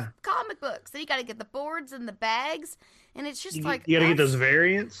 Yeah, of comic books. Then you got to get the boards and the bags, and it's just you got to get those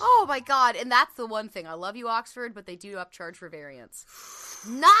variants. Oh my God! And that's the one thing. I love you, Oxford, but they do upcharge for variants.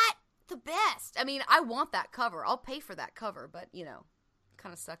 Not the best. I mean, I want that cover. I'll pay for that cover, but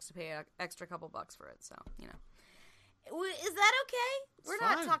kind of sucks to pay an extra couple bucks for it. So is that okay? We're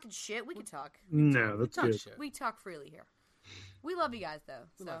not talking shit. We can talk. No, that's good. Shit. We talk freely here. We love you guys, though.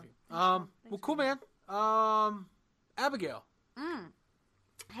 We love you. Well, cool, man. Abigail.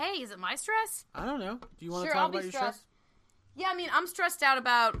 Hey, is it my stress? I don't know. Do you want to Sure, talk I'll be about your stress? Yeah, I mean, I'm stressed out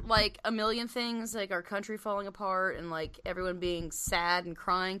about, like, a million things, like our country falling apart and, like, everyone being sad and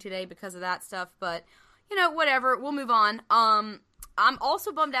crying today because of that stuff, but, you know, whatever, we'll move on. I'm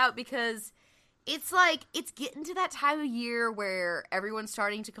also bummed out because it's, like, it's getting to that time of year where everyone's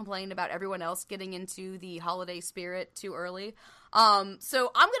starting to complain about everyone else getting into the holiday spirit too early.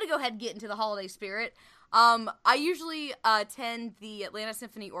 So I'm gonna go ahead and get into the holiday spirit. I usually attend the Atlanta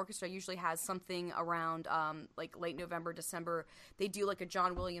Symphony Orchestra. Usually has something around like late November, December. They do like a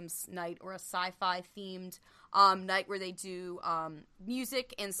John Williams night or a sci-fi themed night where they do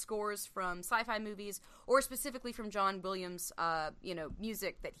music and scores from sci-fi movies or specifically from John Williams,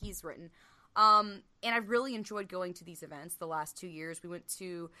 music that he's written. And I've really enjoyed going to these events the last 2 years. We went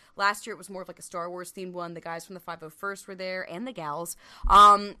to, last year it was more of like a Star Wars themed one. The guys from the 501st were there and the gals.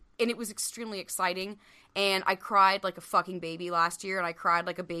 And it was extremely exciting. And I cried like a fucking baby last year, and I cried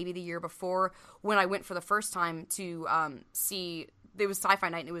like a baby the year before when I went for the first time to see, there was Sci-Fi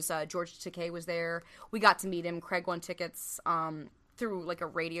Night, and it was George Takei was there. We got to meet him. Craig won tickets through like a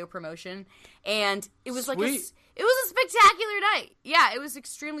radio promotion, and it was like it was a spectacular night. Yeah, it was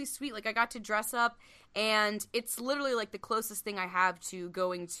extremely sweet. Like I got to dress up, and it's literally like the closest thing I have to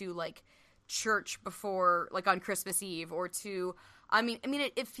going to like church before, like on Christmas Eve, or to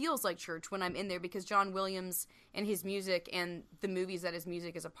it feels like church when I'm in there because John Williams and his music and the movies that his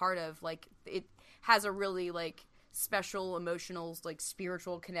music is a part of, like, it has a really, like, special, emotional, like,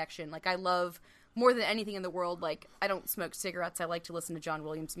 spiritual connection. Like, I love, more than anything in the world, like, I don't smoke cigarettes. I like to listen to John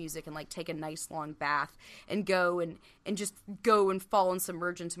Williams music and, like, take a nice long bath and go and just go and fall and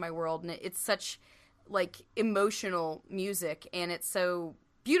submerge into my world. And it's such, like, emotional music, and it's so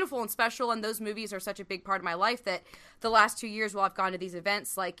beautiful and special, and those movies are such a big part of my life that the last 2 years while I've gone to these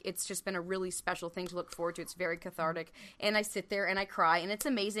events, like, it's just been a really special thing to look forward to. It's very cathartic, and I sit there and I cry, and it's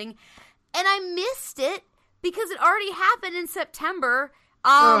amazing, and I missed it because it already happened in September.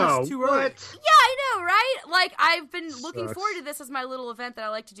 Oh, too early. what? Yeah, I know, right? Like, I've been looking forward to this as my little event that I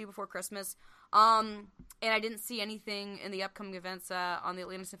like to do before Christmas. And I didn't see anything in the upcoming events on the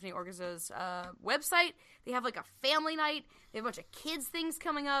Atlanta Symphony Orchestra's website. They have, like, a family night. They have a bunch of kids things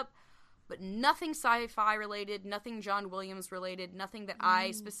coming up, but nothing sci-fi related, nothing John Williams related, nothing that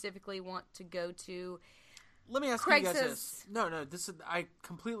I specifically want to go to. Let me ask Craig you guys says- this. No, I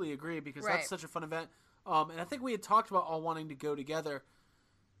completely agree because Right. that's such a fun event. And I think we had talked about all wanting to go together.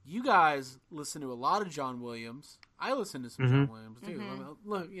 You guys listen to a lot of John Williams. I listen to some John Williams too. I mean,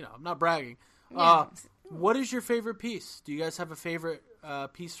 look, I'm not bragging. What is your favorite piece? Do you guys have a favorite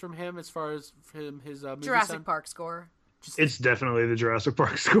piece from him as far as his movie Jurassic sound? Park score. It's definitely the Jurassic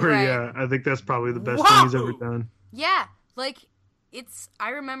Park score. Right. Yeah, I think that's probably the best thing he's ever done. Yeah, like, I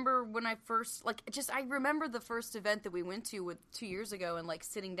remember when I first, I remember the first event that we went to 2 years ago and, like,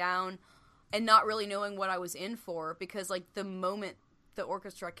 sitting down and not really knowing what I was in for because, like, the moment the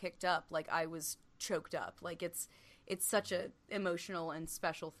orchestra kicked up, like, I was choked up. Like, it's such a emotional and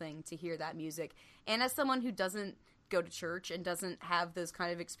special thing to hear that music. And as someone who doesn't go to church and doesn't have those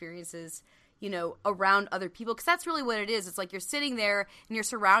kind of experiences, around other people, because that's really what it is. It's like you're sitting there and you're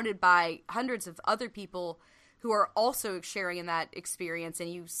surrounded by hundreds of other people who are also sharing in that experience,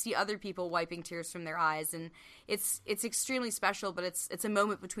 and you see other people wiping tears from their eyes, and it's extremely special, but it's a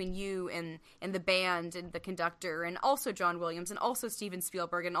moment between you and the band and the conductor, and also John Williams, and also Steven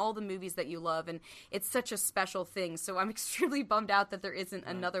Spielberg, and all the movies that you love, and it's such a special thing, so I'm extremely bummed out that there isn't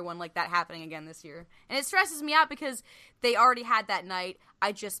another one like that happening again this year. And it stresses me out because they already had that night.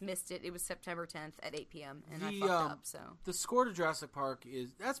 I just missed it. It was September 10th at 8 p.m., and I fucked up, so. The score to Jurassic Park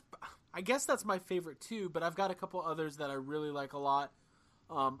I guess that's my favorite too, but I've got a couple others that I really like a lot.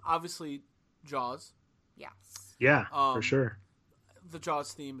 Obviously, Jaws. Yes. Yeah, for sure. The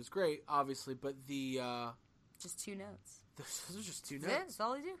Jaws theme is great, obviously, but Just two notes. those are just two That's it. notes. That's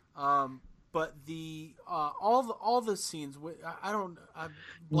all they do. But all the scenes, I'm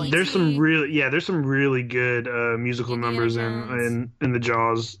blanking. There's some really good musical Indiana numbers Jones. in the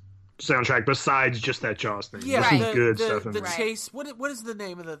Jaws soundtrack besides just that Jaws thing. Yeah, There's some Right. good the stuff in the there. chase. What is the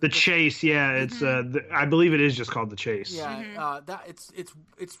name of The Chase, yeah, it's I believe it is just called The Chase. Yeah, that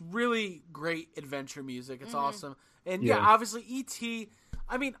it's really great adventure music. It's awesome, and Yeah. obviously E.T.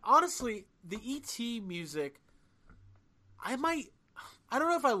 I mean, honestly, the E.T. music, I don't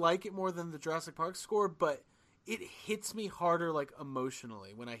know if I like it more than the Jurassic Park score, but it hits me harder, like,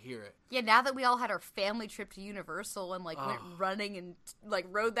 emotionally when I hear it. Yeah, now that we all had our family trip to Universal and, like, went running and, like,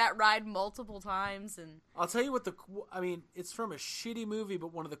 rode that ride multiple times and... I'll tell you what it's from a shitty movie,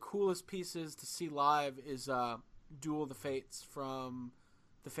 but one of the coolest pieces to see live is Duel of the Fates from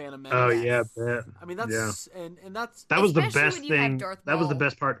The Phantom Menace. Oh yeah, bet. I mean that's and that's that was the Especially best when you have thing. Darth That was the Maul.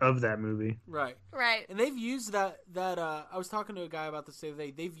 best part of that movie. right. Right. And they've used that I was talking to a guy about this the other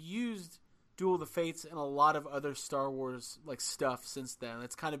day. They've used Duel of the Fates and a lot of other Star Wars like stuff since then.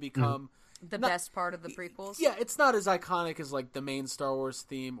 It's kind of become The best part of the prequels. yeah, it's not as iconic as like the main Star Wars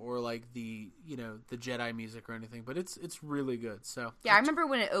theme or like the the Jedi music or anything, but it's really good. So Yeah, I remember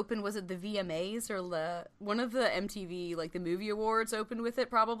when it opened. Was it the VMAs or one of the MTV like the movie awards opened with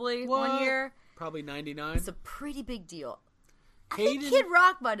it? Probably one What? year. probably 99. It's a pretty big deal. I Hayden- think Kid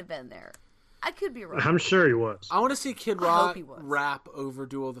Rock might have been there. I could be wrong. I'm sure he was. I want to see Kid I Rock hope he was. rap over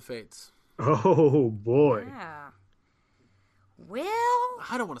Duel of the Fates. Oh boy. Yeah. Well,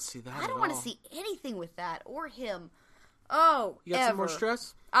 I don't want to see that. I don't want want to see anything with that or him. Oh, You got ever. some more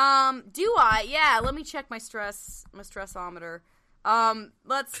stress? Do I? Yeah, let me check my stressometer.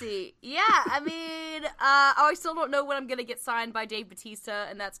 Let's see. Yeah, I mean, I still don't know when I'm gonna get signed by Dave Bautista,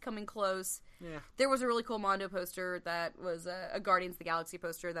 and that's coming close. Yeah. There was a really cool Mondo poster that was a Guardians of the Galaxy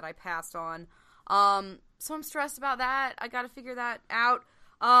poster that I passed on. So I'm stressed about that. I gotta figure that out.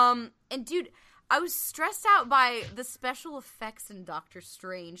 And dude, I was stressed out by the special effects in Doctor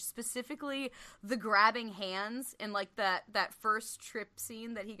Strange, specifically the grabbing hands and like that first trip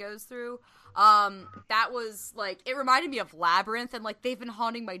scene that he goes through. That was like, it reminded me of Labyrinth, and like they've been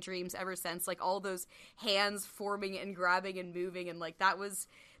haunting my dreams ever since. Like all those hands forming and grabbing and moving, and like that was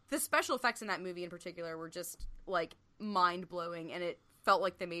the special effects in that movie in particular were just like mind blowing, and it felt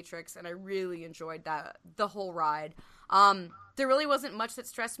like The Matrix, and I really enjoyed the whole ride. There really wasn't much that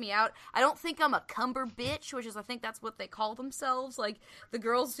stressed me out. I don't think I'm a cumber bitch, which is, I think that's what they call themselves. Like, the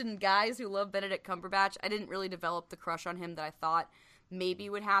girls and guys who love Benedict Cumberbatch, I didn't really develop the crush on him that I thought maybe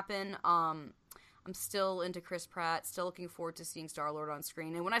would happen. I'm still into Chris Pratt, still looking forward to seeing Star-Lord on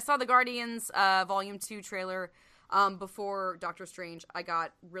screen. And when I saw the Guardians Volume 2 trailer before Doctor Strange, I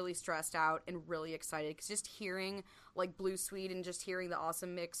got really stressed out and really excited, because just hearing, like, Blue Suite and just hearing the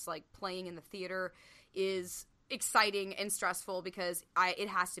Awesome Mix, like, playing in the theater is exciting and stressful, because it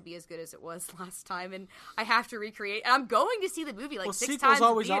has to be as good as it was last time, and I have to recreate. And I'm going to see the movie like Well, 6 times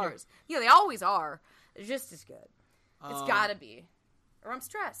always in are. theaters. Yeah, they always are. They're just as good. It's gotta be, or I'm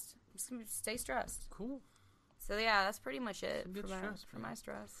stressed. I'm just gonna stay stressed. Cool. So yeah, that's pretty much it Some good stress, for man. my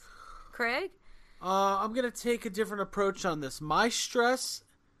stress. Craig, I'm going to take a different approach on this. My stress,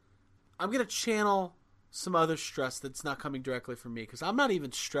 I'm going to channel some other stress that's not coming directly from me, because I'm not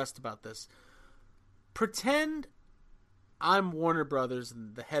even stressed about this. Pretend I'm Warner Brothers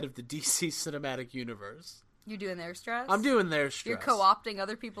and the head of the DC Cinematic Universe. you doing their stress? I'm doing their stress. You're co-opting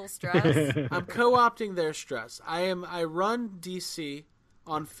other people's stress. I'm co-opting their stress. I run DC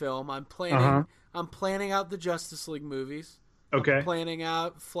on film. I'm planning out the Justice League movies. Okay. I'm planning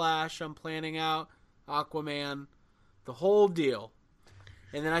out Flash. I'm planning out Aquaman. The whole deal.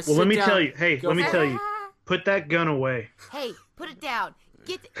 And then I sit Well, let me down, tell you. Hey, go let me for it. tell you. Put that gun away. Hey, put it down.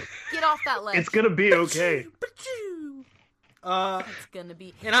 Get off that ledge. It's gonna be okay. It's gonna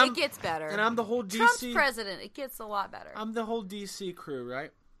be. And I'm- it gets better. And I'm the whole Trump's DC. president. It gets a lot better. I'm the whole DC crew,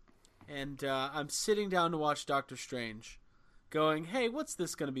 right? And I'm sitting down to watch Doctor Strange, going, "Hey, what's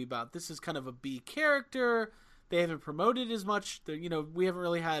this going to be about? This is kind of a B character. They haven't promoted as much. We haven't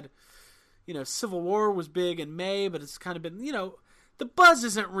really had, Civil War was big in May, but it's kind of been, the buzz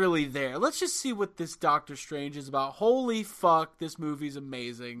isn't really there. Let's just see what this Doctor Strange is about. Holy fuck, this movie's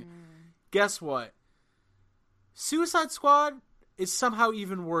amazing. Guess what? Suicide Squad is somehow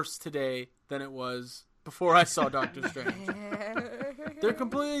even worse today than it was before I saw Doctor Strange. They're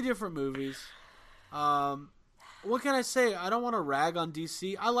completely different movies. What can I say? I don't want to rag on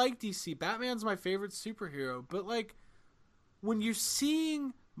DC. I like DC. Batman's my favorite superhero. But, when you're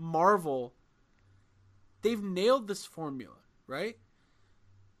seeing Marvel, they've nailed this formula, right?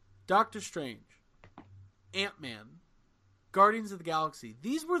 Doctor Strange, Ant-Man, Guardians of the Galaxy.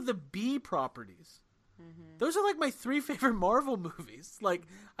 These were the B properties. Those are my 3 favorite Marvel movies.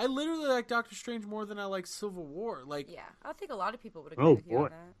 I literally like Doctor Strange more than I like Civil War. Yeah, I think a lot of people would agree Oh, with you boy. on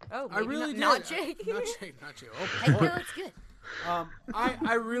that. Oh, I maybe really not did. Jake. Not Jake. Oh, Hey, boy. no, it's good.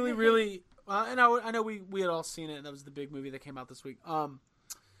 I really, really, and I know we had all seen it, and that was the big movie that came out this week.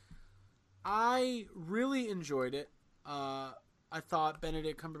 I really enjoyed it. I thought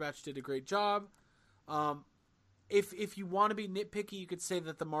Benedict Cumberbatch did a great job. If you want to be nitpicky, you could say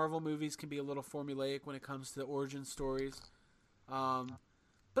that the Marvel movies can be a little formulaic when it comes to the origin stories.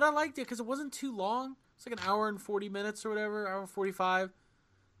 But I liked it because it wasn't too long. It's like an hour and 40 minutes or whatever, hour and 45.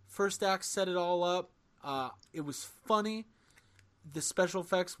 First act set it all up. It was funny. The special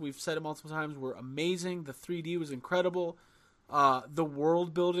effects, we've said it multiple times, were amazing. The 3D was incredible. The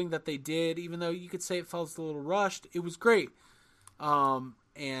world building that they did, even though you could say it felt a little rushed, it was great.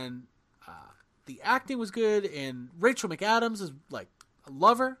 and the acting was good, and Rachel McAdams is like a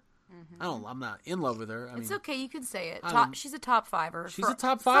lover. I'm not in love with her. I It's mean, okay, you can say it. I don't- She's a top fiver. She's for, a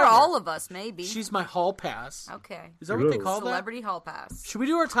top for fiver. all of us, maybe. she's my hall pass. okay. Is that what they Ooh. call that? Celebrity hall pass. Should we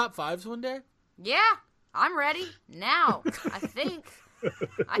do our top fives one day? Yeah, I'm ready now. I think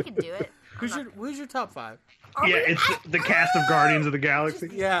I can do it. Who's your top five? Yeah, it's the cast of Guardians of the Galaxy.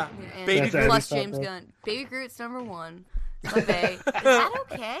 Yeah, And Baby That's Groot. plus Abby's James top Gunn. Baby Groot's number one. My bae. Is that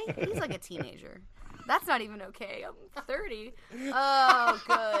okay? He's like a teenager. That's not even okay. I'm 30. Oh,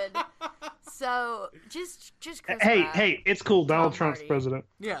 good. So just Chris Hey, Pratt. hey, it's cool. Donald Tom Trump's Hardy. president.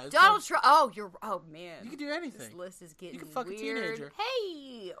 Yeah, it's Donald Trump. Oh, oh man. You can do This anything. list is getting can fuck a weird. teenager.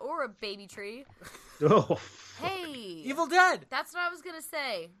 Hey, or a baby tree. Oh, Hey, Evil Dead. That's what I was gonna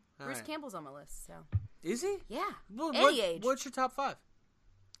say. All Bruce right. Campbell's on my list. So Is he? yeah, What, any age. What's your top five?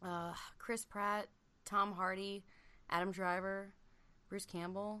 Chris Pratt, Tom Hardy, Adam Driver, Bruce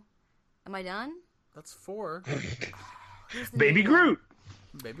Campbell. Am I done? That's four. Who's the Baby new one? Groot.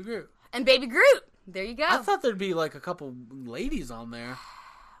 Baby Groot. And Baby Groot. There you go. I thought there'd be like a couple ladies on there.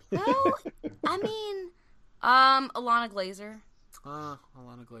 Well, I mean, Alana Glazer,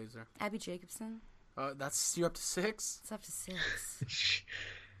 Alana Glazer. Abby Jacobson. That's you're up to six. It's up to 6.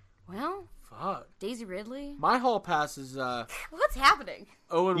 Well, Fuck. Daisy Ridley. My hall pass is What's happening?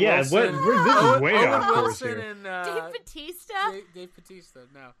 Owen Yeah, Wilson. this is way Owen off course Wilson here. and Dave Bautista. Dave Bautista.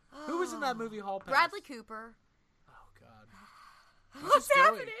 No, who was in that movie? Hall pass. Bradley Cooper. Oh God. What's just going.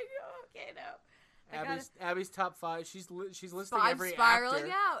 happening? Oh, okay, no. Abby's top five. She's listing I'm every spiraling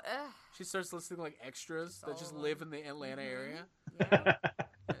actor. out. Ugh. She starts listing like extras that just all live in the Atlanta area. Yeah.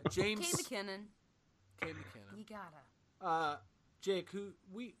 James Kate McKinnon. Kate McKinnon. You gotta. Jake,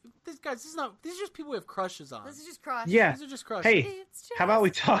 these guys, these are just people we have crushes on. This is just crush. Yeah. These are just crushes. Hey, It's just... how about we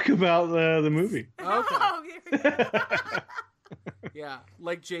talk about the movie? Okay. Oh, here we go. Yeah,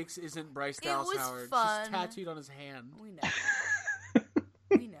 like Jake's isn't Bryce It Dallas was Howard. fun. She's tattooed on his hand. We know.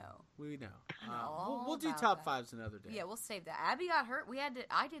 We know. We know. all We'll do about top that. fives another day. Yeah, we'll save that. Abby got hurt.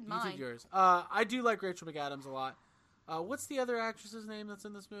 I did You mine. did yours. I do like Rachel McAdams a lot. What's the other actress's name that's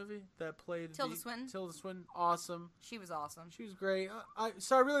in this movie that played Tilda Swinton. Tilda Swinton, awesome. She was awesome. She was great.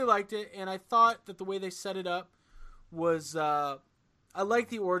 So I really liked it, and I thought that the way they set it up was I like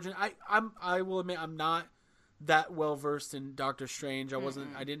the origin. I will admit I'm not that well versed in Doctor Strange.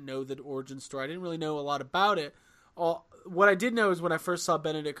 I didn't know the origin story. I didn't really know a lot about it. What I did know is when I first saw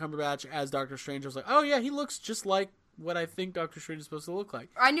Benedict Cumberbatch as Doctor Strange, I was like, oh yeah, he looks just like what I think Doctor Strange is supposed to look like.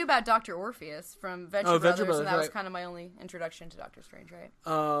 I knew about Dr. Orpheus from Venture Brothers, Venture Brothers, and that was right. kind of my only introduction to Doctor Strange,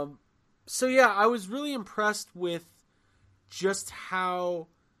 right? So yeah, I was really impressed with just how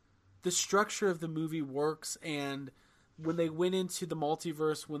the structure of the movie works, and when they went into the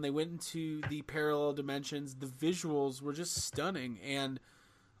multiverse, when they went into the parallel dimensions, the visuals were just stunning, and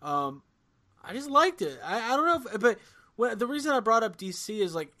I just liked it. I don't know, but the reason I brought up DC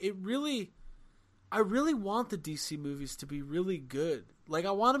is like I really want the DC movies to be really good. Like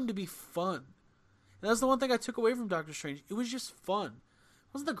I want them to be fun, and that's the one thing I took away from Doctor Strange. It was just fun.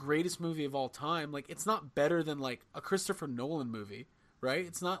 It wasn't the greatest movie of all time. Like it's not better than like a Christopher Nolan movie, right?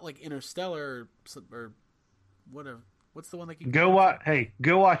 It's not like Interstellar or whatever. What's the one that you Go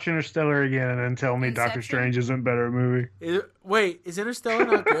watch Interstellar again and then tell me Inception? Doctor Strange isn't a better movie. Wait, is Interstellar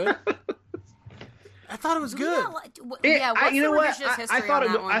not good? I thought it was good. Yeah, what's you know the what? revisionist history I thought on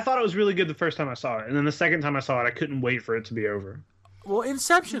it. that one? I thought it was really good the first time I saw it, and then the second time I saw it, I couldn't wait for it to be over. Well,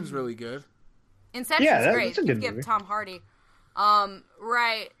 Inception's really good. Inception's Yeah, great. that's a good You give movie. Tom Hardy.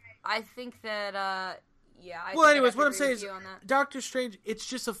 Right. I think that, yeah. I Well, think I'd anyways, have to what I'm agree saying with is, you on that. Doctor Strange, it's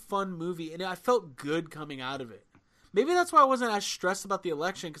just a fun movie, and I felt good coming out of it. Maybe that's why I wasn't as stressed about the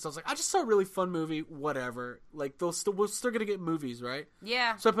election, because I was like, I just saw a really fun movie, whatever. Like, we're still going to get movies, right?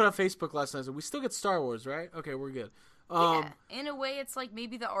 Yeah. So I put on Facebook last night, I said, we still get Star Wars, right? Okay, we're good. Yeah. In a way, it's like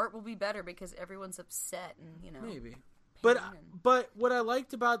maybe the art will be better because everyone's upset and, you know. Maybe. But what I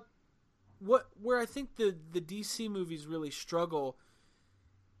liked about where I think the DC movies really struggle,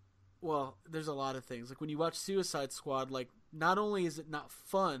 well, there's a lot of things. Like when you watch Suicide Squad, like not only is it not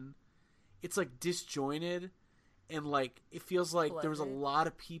fun, it's like disjointed, and like it feels like there was a lot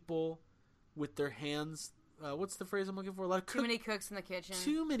of people with their hands. What's the phrase I'm looking for? A lot of Too many cooks in the kitchen.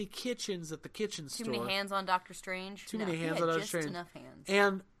 Too many kitchens at the kitchen store. Too many hands on Doctor Strange. Too many hands he on had Doctor just Strange. enough hands.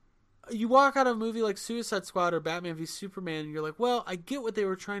 And you walk out of a movie like Suicide Squad or Batman v Superman, and you're like, well, I get what they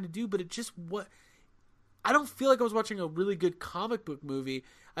were trying to do, but it just I don't feel like I was watching a really good comic book movie.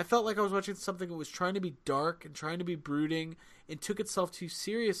 I felt like I was watching something that was trying to be dark and trying to be brooding and took itself too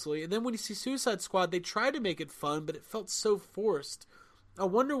seriously. And then when you see Suicide Squad, they tried to make it fun, but it felt so forced. I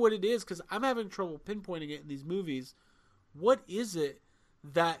wonder what it is, because I'm having trouble pinpointing it in these movies. What is it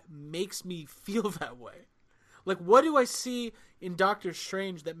that makes me feel that way? Like, what do I see in Doctor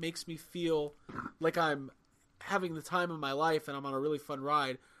Strange that makes me feel like I'm having the time of my life and I'm on a really fun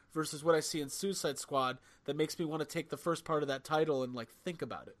ride versus what I see in Suicide Squad that makes me want to take the first part of that title and, like, think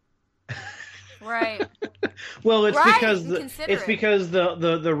about it? Right. Well, it's Right, because and the, consider it's it. because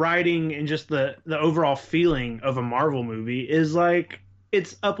the writing and just the overall feeling of a Marvel movie is like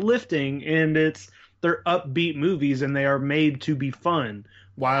it's uplifting and they're upbeat movies and they are made to be fun.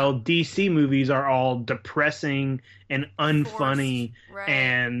 While DC movies are all depressing and unfunny Forced, right.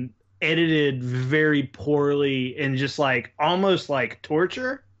 and edited very poorly and just like almost like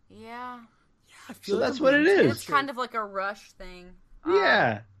torture. Yeah. I feel So like that's I'm what it being is. It's kind of like a rush thing.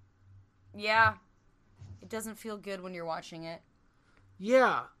 Yeah. Yeah. It doesn't feel good when you're watching it.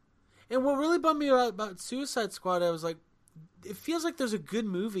 Yeah. And what really bummed me about Suicide Squad, I was like, it feels like there's a good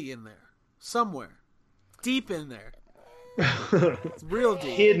movie in there. Somewhere. Deep in there. It's real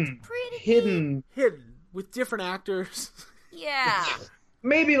deep. Hidden. Hidden. With different actors. Yeah.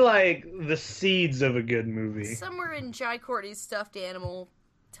 Maybe like the seeds of a good movie. Somewhere in Jai Courtney's stuffed animal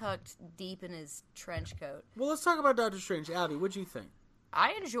tucked deep in his trench coat. Well, let's talk about Doctor Strange. Abby, what'd you think?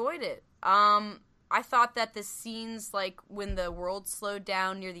 I enjoyed it. I thought that the scenes, like, when the world slowed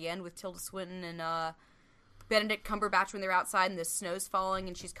down near the end with Tilda Swinton and Benedict Cumberbatch when they're outside and the snow's falling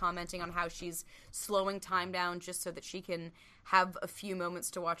and she's commenting on how she's slowing time down just so that she can have a few moments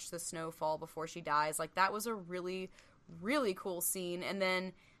to watch the snow fall before she dies. Like, that was a really, really cool scene. And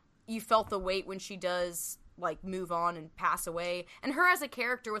then you felt the weight when she does, like, move on and pass away. And her as a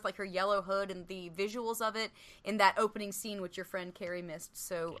character with, like, her yellow hood and the visuals of it in that opening scene, which your friend Carrie missed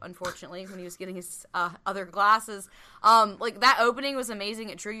so unfortunately when he was getting his other glasses. Like, that opening was amazing.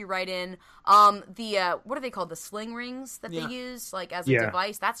 It drew you right in. The what are they called? The sling rings that they use, like, as a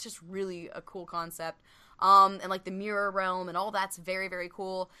device. That's just really a cool concept. And, like, the mirror realm and all that's very, very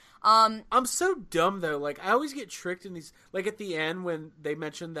cool. I'm so dumb, though. Like, I always get tricked in these... Like, at the end when they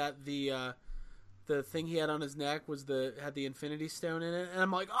mentioned that the thing he had on his neck had the Infinity Stone in it, and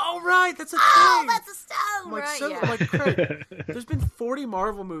I'm like, oh right, that's a thing. Oh, that's a stone, I'm like, right? I'm like, Craig, there's been 40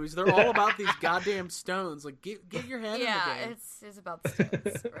 Marvel movies. They're all about these goddamn stones. Like, get your head in the game. It's about the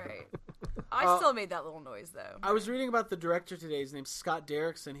stones, right? I still made that little noise though. I was reading about the director today. His name's Scott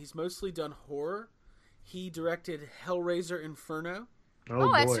Derrickson. He's mostly done horror. He directed Hellraiser Inferno. Oh,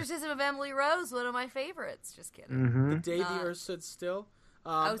 boy. Exorcism of Emily Rose, one of my favorites. Just kidding. Mm-hmm. The Day the Earth Stood Still.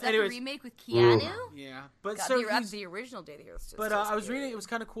 Was that anyways, the remake with Keanu? Yeah, but God, so that's he's, the original Day the Earth Stood But Still. I was reading, it was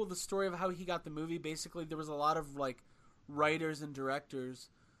kind of cool, the story of how he got the movie. Basically, there was a lot of, like, writers and directors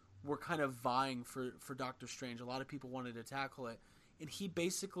were kind of vying for Doctor Strange. A lot of people wanted to tackle it. And he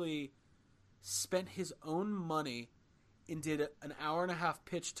basically spent his own money and did an hour-and-a-half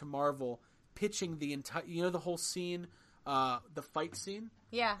pitch to Marvel, pitching the entire, the whole scene, the fight scene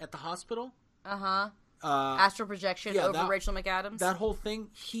at the hospital? Astral Projection over Rachel McAdams. That whole thing,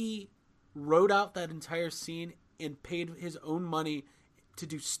 he wrote out that entire scene and paid his own money to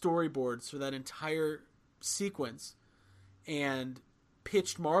do storyboards for that entire sequence and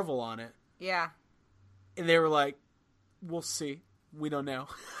pitched Marvel on it. Yeah. And they were like, we'll see. We don't know.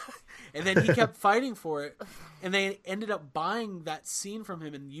 And then he kept fighting for it. And they ended up buying that scene from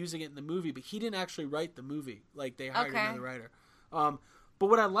him and using it in the movie. But he didn't actually write the movie. Like, they hired another writer. But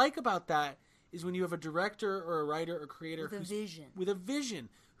what I like about that is when you have a director or a writer or creator with a vision,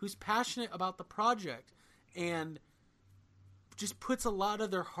 who's passionate about the project and just puts a lot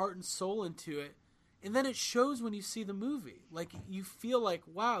of their heart and soul into it. And then it shows when you see the movie. Like, you feel like,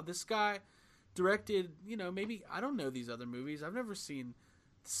 wow, this guy directed, maybe, I don't know these other movies. I've never seen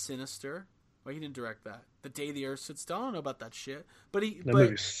Sinister. Well, he didn't direct that. The Day the Earth Stood Still. I don't know about that shit. But That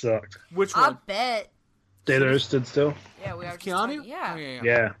movie sucked. Which I one? bet. Day the Earth Stood Still? Yeah, we are just Keanu? talking- Yeah. Oh, yeah.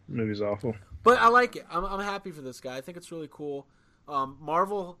 Yeah, the movie's awful. But I like it. I'm happy for this guy. I think it's really cool.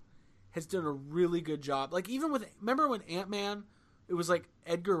 Marvel has done a really good job. Like, even remember when Ant-Man, it was like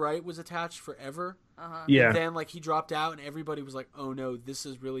Edgar Wright was attached forever? Yeah. And then, like, he dropped out and everybody was like, oh no, this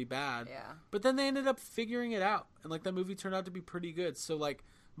is really bad. Yeah. But then they ended up figuring it out. And, like, that movie turned out to be pretty good. So, like,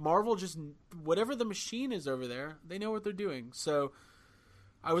 Marvel just, whatever the machine is over there, they know what they're doing. So,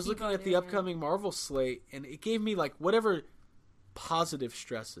 I was looking at the upcoming Marvel slate and it gave me, like, whatever positive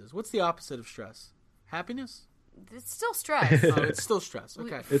stress is. What's the opposite of stress? Happiness? It's still stress. Oh, it's still stress.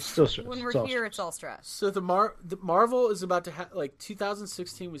 Okay. It's still stress. When It's we're all here, stress. it's all stress. So the Marvel is about to have, like,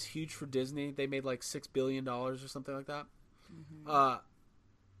 2016 was huge for Disney. They made like $6 billion or something like that.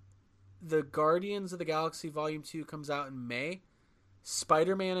 The Guardians of the Galaxy Volume 2 comes out in May,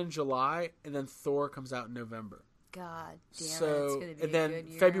 Spider-Man in July, and then Thor comes out in November. God damn it. It's So, gonna be and then a good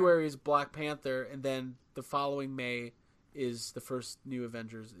year. February is Black Panther, and then the following May is the first new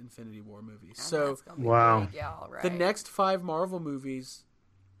Avengers Infinity War movie. And So that's gonna be Wow. big, y'all, right? the next 5 Marvel movies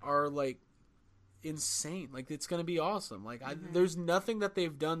are like insane. Like it's going to be awesome. Like there's nothing that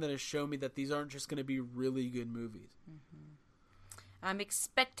they've done that has shown me that these aren't just going to be really good movies. I'm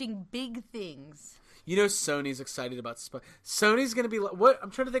expecting big things. You know, Sony's excited about Sony's going to be like, what?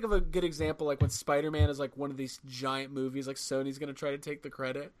 I'm trying to think of a good example. Like when Spider-Man is like one of these giant movies, like Sony's going to try to take the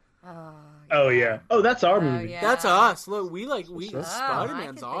credit. Oh yeah. Oh, that's our movie. yeah. That's us. Look, we I Spider-Man's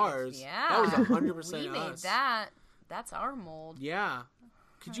can think of- ours. yeah. That was 100% We made us. that. That's our mold. Yeah.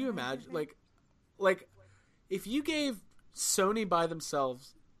 Could you imagine? Like, if you gave Sony by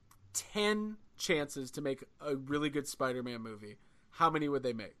themselves 10 chances to make a really good Spider-Man movie, how many would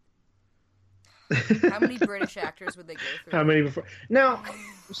they make? How many British actors would they go through? How many before? Now,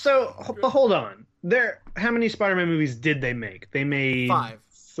 but hold on. How many Spider-Man movies did they make? They made 5.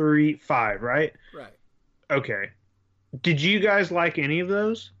 5, right? Right. Okay. Did you guys like any of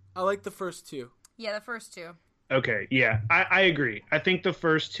those? I like the first 2. Yeah, the first 2. Okay, yeah, I agree. I think the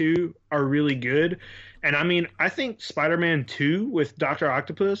first 2 are really good. And I mean, I think Spider-Man 2 with Dr.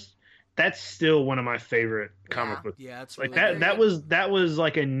 Octopus, that's still one of my favorite comic book. Yeah, it's Like really that was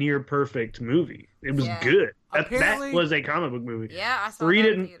like a near perfect movie. It was Yeah. good. That Apparently- was a comic book movie. Yeah, I saw 3 that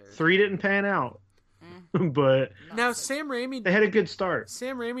in didn't theaters. 3 didn't pan out. But Now, Sam Raimi they had a good start.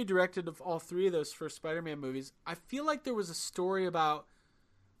 Sam Raimi directed of all 3 of those first Spider-Man movies. I feel like there was a story about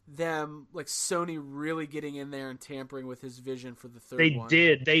them, like Sony really getting in there and tampering with his vision for the third They one.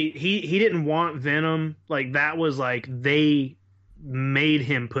 did. He didn't want Venom. Like that was like they made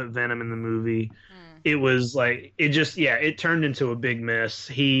him put Venom in the movie. It was like it turned into a big mess.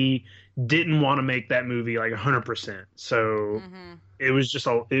 He didn't want to make that movie like 100%. So it was just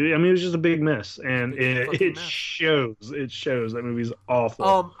it was just a big mess, and fucking it mess. shows. It shows that movie's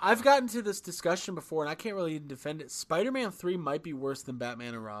awful. I've gotten to this discussion before, and I can't really defend it. Spider-Man 3 might be worse than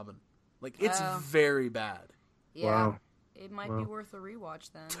Batman and Robin. Like, it's Oh. very bad. Yeah. Wow. It might be worth a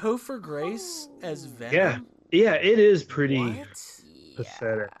rewatch then. Topher Grace as Venom? Yeah, it is pretty What?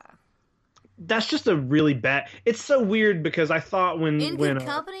 pathetic. That's just a really bad. It's so weird because I thought In when Good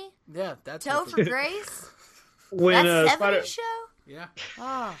Company? Yeah, that's Topher Grace? when That Spider 70s show? Yeah.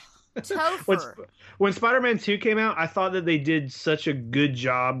 Oh, when, Topher. when Spider-Man 2 came out, I thought that they did such a good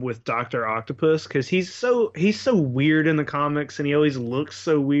job with Dr. Octopus because he's so weird in the comics and he always looks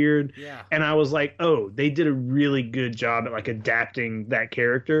so weird. Yeah. And I was like, oh, they did a really good job at like adapting that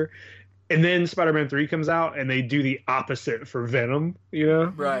character. And then Spider-Man 3 comes out and they do the opposite for Venom, you know?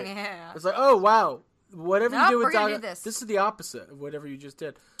 Right. Yeah. It's like, oh, wow. Whatever Nope, you do we're with gonna Dr. do this. This is the opposite of whatever you just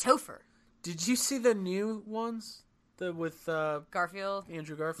did. Topher. Did you see the new ones? With Garfield.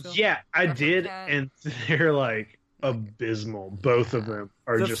 Andrew Garfield? Yeah, I Garfield did. Cat. And they're like abysmal. Both of them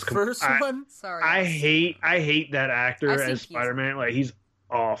are The just first one? Sorry. I hate that actor I've seen as pieces. Spider-Man. Like he's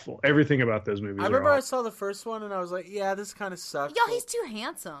awful. Everything about those movies. I remember are I awful. saw the first one and I was like, yeah, this kind of sucks. Yo, but- he's too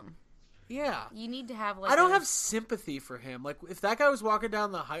handsome. Yeah. You need to have like I don't a- have sympathy for him. Like, if that guy was walking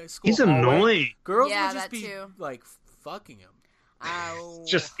down the high school He's hallway, annoying. girls Yeah, would just that be, too. like, fucking him. Ow.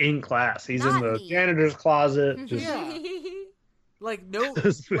 Just in class. He's Not in the me. janitor's closet. Just Yeah. Like, no...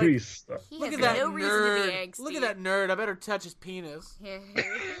 this like, movie sucks. He look has at that no reason to nerd. be angsty. Look at that nerd. I better touch his penis. he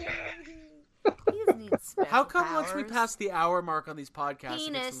doesn't need special How come once we powers. pass the hour mark on these podcasts,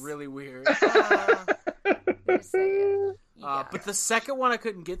 it Penis. gets really weird? Just saying. Yeah. But the second one I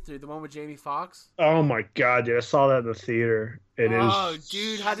couldn't get through, the one with Jamie Foxx. Oh my god, dude! I saw that in the theater. It is. Oh,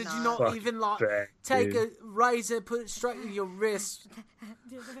 dude, how did you not fucking even bad, take dude. a razor, put it straight in your wrist?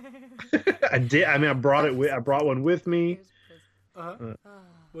 I did. I mean, I brought it. I brought one with me. Uh-huh.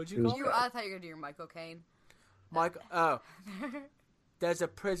 What'd It you was call You, it? I thought you were gonna do your Michael Caine. Mike, there's a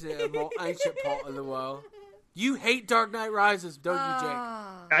prison in a more ancient part of the world. You hate Dark Knight Rises, don't you, Jake?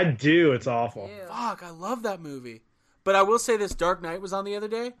 Ah, I do. It's awful. ew. Fuck, I love that movie. But I will say this, Dark Knight was on the other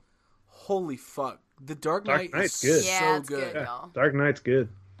day. Holy fuck. The Dark Dark Knight Knight's is good. Yeah, so it's good. good, y'all. Dark Knight's good.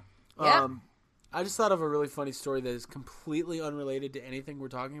 Yep. I just thought of a really funny story that is completely unrelated to anything we're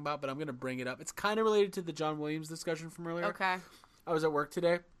talking about, but I'm going to bring it up. It's kind of related to the John Williams discussion from earlier. Okay. I was at work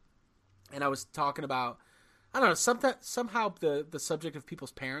today, and I was talking about, I don't know, somehow the subject of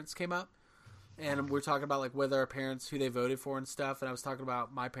people's parents came up, and we were talking about like whether our parents, who they voted for and stuff, and I was talking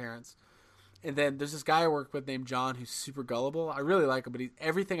about my parents. And then there's this guy I work with named John who's super gullible. I really like him, but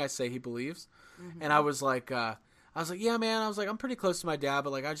everything I say he believes. And I was like, yeah, man. I was like, I'm pretty close to my dad,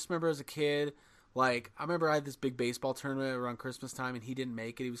 but like I just remember as a kid, like I remember I had this big baseball tournament around Christmas time, and he didn't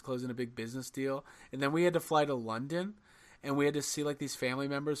make it. He was closing a big business deal, and then we had to fly to London. And we had to see like these family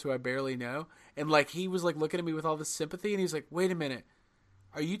members who I barely know, and like he was like looking at me with all this sympathy, and he was like, "Wait a minute,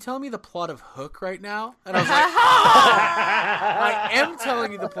 are you telling me the plot of Hook right now? And I was like, I am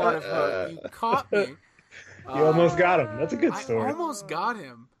telling you the plot of Hook. You caught me. You almost got him. That's a good story. I almost got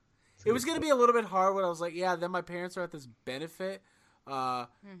him. It was going to be a little bit hard when I was like, yeah, then my parents are at this benefit. And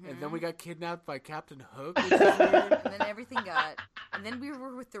then we got kidnapped by Captain Hook, which is weird. And then everything got... And then we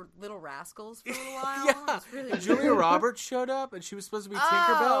were with the Little Rascals for a little while. Yeah. It was really And Julia Roberts showed up, and she was supposed to be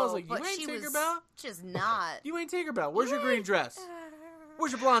Tinkerbell. I was like, you but ain't she was Tinkerbell? just not. You ain't Tinkerbell. Where's your green dress?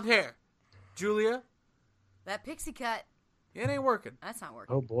 Where's your blonde hair? Julia? That pixie cut, It ain't working. that's not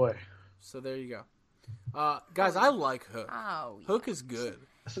working. Oh boy, So there you go. Guys, I like Hook. Oh, yeah. Hook is good.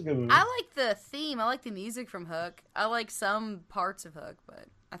 that's a good movie. I like the theme. I like the music from Hook. I like some parts of Hook, but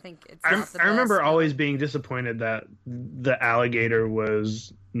I think it's not the I remember best. always being disappointed that the alligator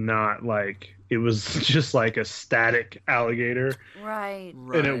was not like it was just like a static alligator, Right.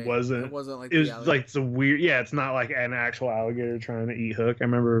 Right. and it wasn't. It wasn't like It was the like it's a weird. Yeah, it's not like an actual alligator trying to eat Hook. I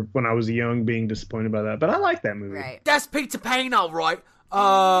remember when I was young being disappointed by that, but I like that movie. Right. That's Peter Payne, all right.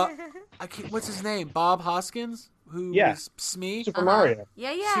 What's his name? Bob Hoskins, who Yeah. is Smee, Super Mario.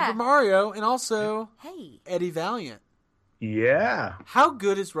 Yeah, yeah. Super Mario, and also Hey. Eddie Valiant. Yeah. How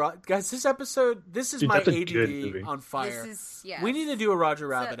good is guys? This episode, this is Dude, my that's a good movie. ADD on fire. This is, yeah. We need to do a Roger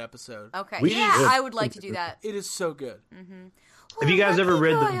Rabbit episode. Okay. We yeah, should. I would like to do that. It is so good. Have you guys ever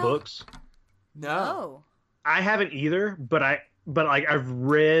read the Royal. books? No, Oh. I haven't either, but like I've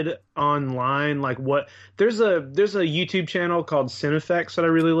read online like what there's a YouTube channel called Cinefex that I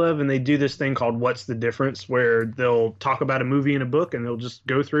really love, and they do this thing called What's the Difference, where they'll talk about a movie in a book and they'll just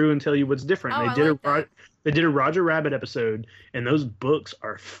go through and tell you what's different. Oh, And I like that. they did a Roger Rabbit episode, and those books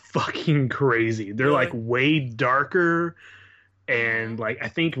are fucking crazy. They're Really? like way darker, and like I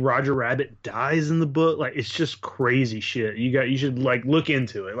think Roger Rabbit dies in the book. Like it's just crazy shit. You should like look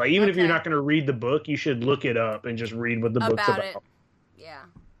into it. Like even if you're Okay. not going to read the book, you should look it up and just read what the book's About about. it. Yeah.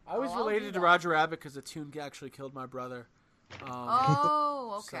 I was Oh, I'll do related to that. Roger Rabbit because the tune actually killed my brother.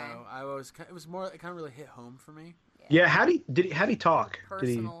 Oh, okay. So I was. It was more. It kind of really hit home for me. Yeah, how do he talk?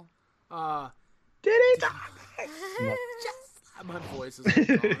 Personal. Did he talk? My voice is.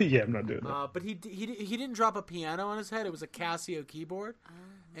 all gone. Yeah, I'm not doing that. But he didn't drop a piano on his head. It was a Casio keyboard,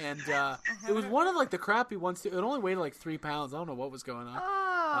 and it was one of like the crappy ones. Too. It only weighed like 3 pounds. I don't know what was going on.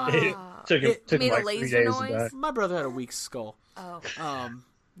 Oh. It took him, it took him made a like 3 laser days noise? to die. My brother had a weak skull. Oh.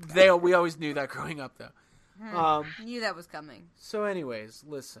 We always knew that growing up though. Knew that was coming. So, anyways,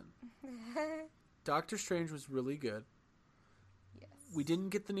 listen. Doctor Strange was really good. Yes. We didn't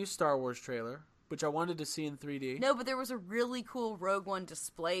get the new Star Wars trailer, which I wanted to see in 3D. No, but there was a really cool Rogue One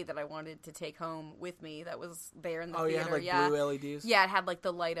display that I wanted to take home with me that was there in the Oh, theater. yeah, like yeah. blue LEDs. Yeah, it had like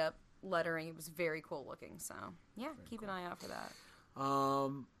the light up lettering. It was very cool looking. So, yeah, keep an eye out for that.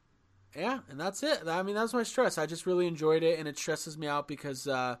 Yeah, and that's it. I mean, that's my stress. I just really enjoyed it, and it stresses me out because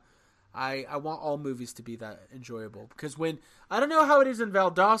I want all movies to be that enjoyable. Because I don't know how it is in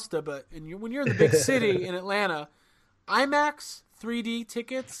Valdosta, but when you're in the big city in Atlanta, IMAX 3D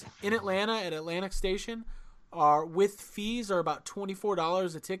tickets in Atlanta at Atlantic Station are with fees are about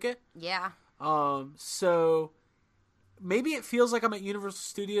 $24 a ticket. Yeah. So maybe it feels like I'm at Universal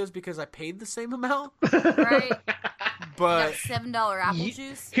Studios because I paid the same amount, Right? but Got $7 apple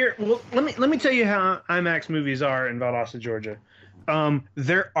juice. Here, well, let me tell you how IMAX movies are in Valdosta, Georgia.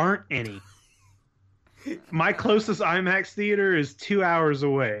 There aren't any. My closest IMAX theater is 2 hours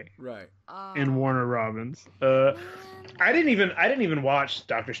away right. in Warner Robins. I didn't even watch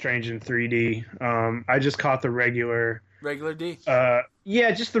Doctor Strange in 3D. I just caught the regular. Regular D.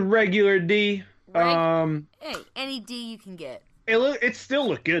 Yeah, just the regular D. Hey, any D you can get. It still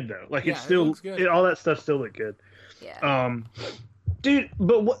looked good though. Like Yeah, it still it looks good. all that stuff still looked good. Yeah. Dude,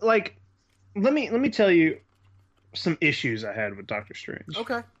 but what, like, let me tell you some issues I had with Doctor Strange.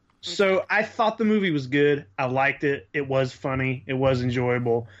 Okay. So I thought the movie was good. I liked it. It was funny. It was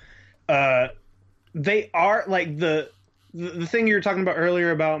enjoyable. They are like the thing you were talking about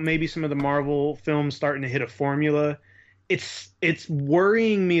earlier about maybe some of the Marvel films starting to hit a formula. It's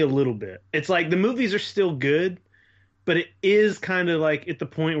worrying me a little bit. It's like the movies are still good, but it is kind of like at the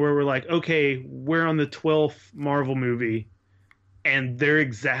point where we're like, okay, we're on the 12th Marvel movie, and they're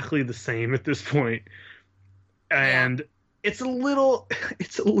exactly the same at this point. And it's a little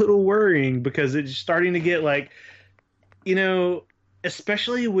worrying because it's starting to get like, you know,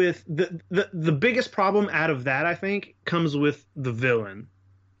 especially with the biggest problem out of that, I think, comes with the villain.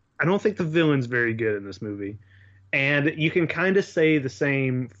 I don't think the villain's very good in this movie. And you can kind of say the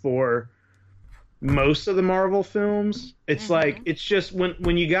same for most of the Marvel films. It's like it's just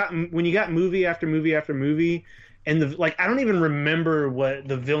when you got movie after movie after movie, and I don't even remember what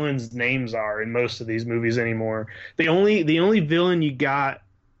the villains' names are in most of these movies anymore. The only villain you got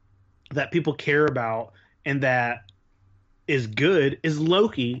that people care about and that is good is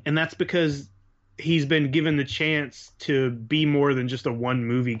Loki, and that's because he's been given the chance to be more than just a one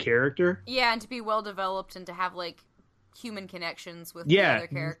movie character. Yeah, and to be well developed and to have like human connections with the other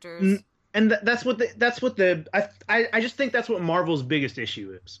characters. And that's what I just think that's what Marvel's biggest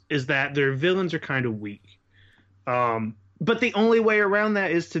issue is that their villains are kind of weak. But the only way around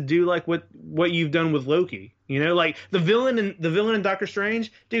that is to do like what you've done with Loki. You know, like the villain in Doctor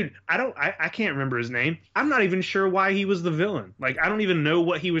Strange, dude. I can't remember his name. I'm not even sure why he was the villain. Like, I don't even know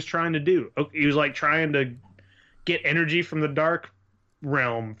what he was trying to do. He was like trying to get energy from the dark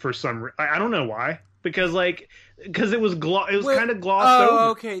realm for some. I don't know why. Because it was kind of glossed over. Oh,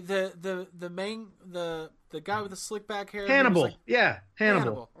 okay. The guy with the slick back hair. Hannibal. Like,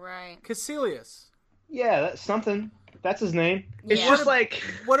 Hannibal. Right. Caecilius. Yeah, that's something. That's his name. Yeah. It's just like,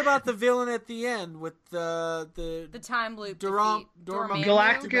 what about the villain at the end with the time loop? Dormammu?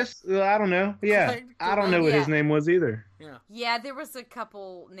 Galacticus? I don't know. Yeah, I don't know what his name was either. Yeah, there was a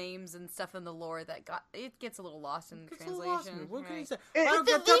couple names and stuff in the lore that gets a little lost in the translation. What can you Right. say? I don't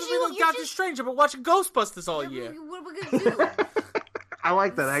get Doctor Strange. I've been watching Ghostbusters all year. What are we gonna do? I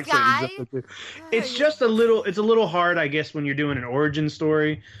like that Sky? accent. It's just a little hard, I guess, when you're doing an origin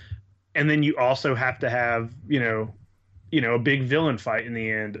story, and then you also have to have a big villain fight in the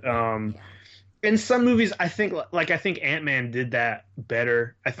end. In some movies, I think Ant-Man did that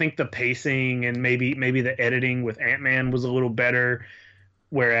better. I think the pacing and maybe the editing with Ant-Man was a little better,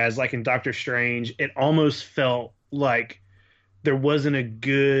 whereas like in Doctor Strange, it almost felt like there wasn't a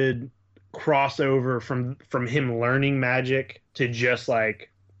good crossover from him learning magic to just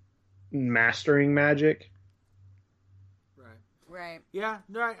like mastering magic. Right. Yeah,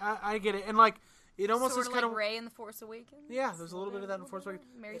 no, I get it, and like it almost sort is of kind like of Rey in the Force Awakens. Yeah, there's a little bit of that in Force Awakens.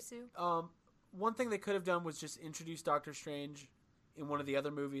 Mary Sue. One thing they could have done was just introduce Doctor Strange in one of the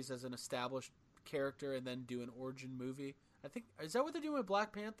other movies as an established character, and then do an origin movie. I think is that what they're doing with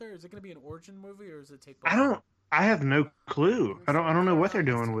Black Panther? Is it going to be an origin movie, or does it take place? I have no clue. I don't know what they're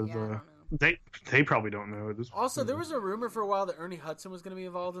doing with. Yeah, I don't know. They probably don't know. Also, there was a rumor for a while that Ernie Hudson was going to be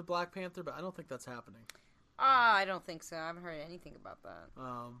involved with Black Panther, but I don't think that's happening. I don't think so. I haven't heard anything about that.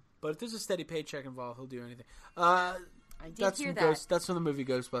 But if there's a steady paycheck involved, he'll do anything. I did hear that. That's from the movie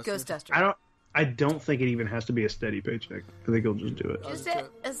Ghostbusters. Ghostbusters. I don't think it even has to be a steady paycheck. I think he'll just do it. Just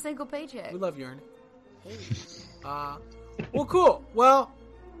a single paycheck. We love you, Ernie. Well, cool. Well,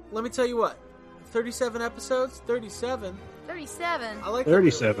 let me tell you what. 37 episodes. 37. 37. I like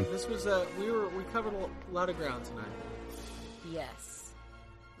 37. This was we covered a lot of ground tonight. Yes.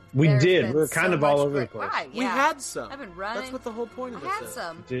 We There's did. been We were so kind of all much over the great- place. Right, We yeah. had some. I've been running. That's what the whole point of I this had is.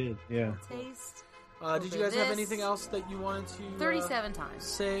 some. Did, yeah. Taste. Did you guys have anything else that you wanted to 37 times.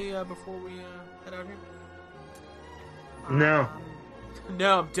 say before we head out here? No.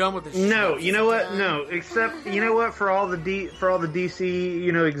 No, I'm done with this. No, shit. you know what? No, except you know what? For all the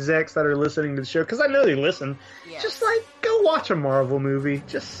DC, execs that are listening to the show, because I know they listen. Yes. Just go watch a Marvel movie.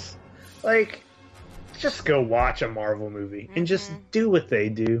 Just go watch a Marvel movie and just do what they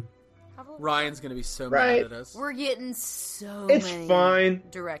do. Ryan's gonna be so Right. mad at us. We're getting so It's many fine.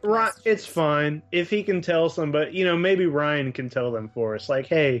 direct Right, messages. it's fine if he can tell somebody. Maybe Ryan can tell them for us. Like,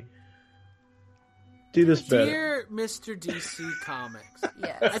 hey, do this better. Dear Mr. DC Comics,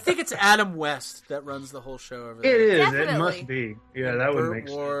 Yes. I think it's Adam West that runs the whole show over It there. is. Definitely. It must be. Yeah, that would Burt make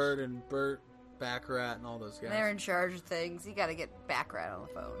Ward and Burt Baccarat and all those guys. They're in charge of things. You got to get Baccarat on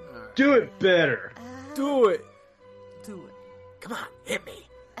the phone. sense. Do it better. Do it. Do it. Come on, hit me.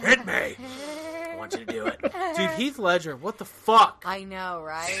 Hit me. I want you to do it. Dude, Heath Ledger, what the fuck? I know,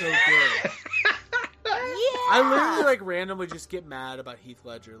 right? So good. Yeah. I literally randomly just get mad about Heath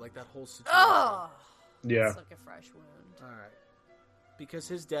Ledger, like that whole situation. Oh. Yeah. It's like a fresh wound. All right. Because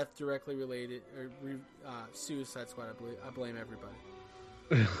his death directly related, or Suicide Squad, I blame everybody.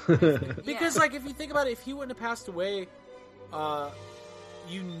 Because, if you think about it, if he wouldn't have passed away,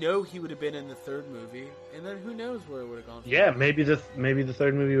 he would have been in the third movie, and then who knows where it would have gone from. Yeah, maybe the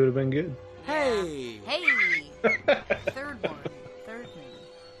third movie would have been good. Hey! Hey. Third one.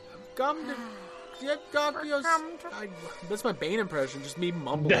 Come to... That's my Bane impression, just me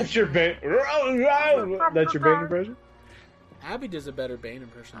mumbling. That's your Bane. That's your Bane impression. Abby does a better Bane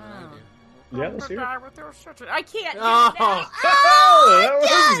impression than I do. Yeah, let's hear it. I can't. Oh. Oh, that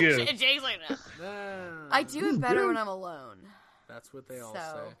was good. Jay's like that. Ah, I do it better when I'm alone. that's what they all So,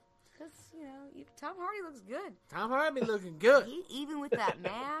 say. because Tom Hardy looks good. Tom Hardy looking good. Even with that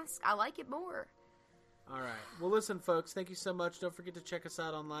mask, I like it more. All right. Well, listen, folks. Thank you so much. Don't forget to check us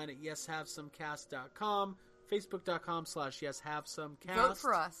out online at yeshavesomecast.com, Facebook.com/YesHaveSomeCast. Vote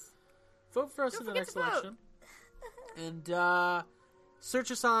for us. Vote for us Don't in the forget next to vote. election. And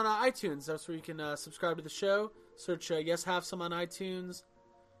search us on iTunes. That's where you can subscribe to the show. Search Yes Have Some on iTunes.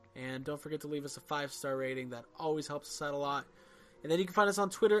 And don't forget to leave us a 5-star rating. That always helps us out a lot. And then you can find us on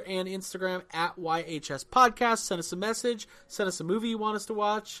Twitter and Instagram at YHS Podcast. Send us a message. Send us a movie you want us to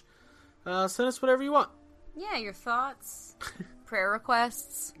watch. Send us whatever you want. Yeah, your thoughts, prayer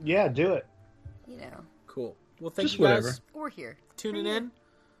requests, Yeah, do it. you know. Cool. Well, thank Just you guys whatever. We're here. tuning in.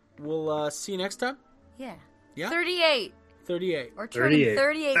 We'll see you next time. Yeah. Yeah? 38. 38. We're turning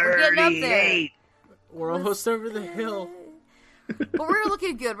 38. We're getting up there. We're almost over the hill. But we're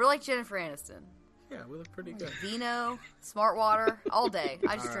looking good. We're like Jennifer Aniston. Yeah, we look pretty good. Vino, smart water, all day.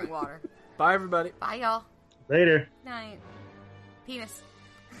 I just drink water. Bye, everybody. Bye, y'all. Later. Night. Penis.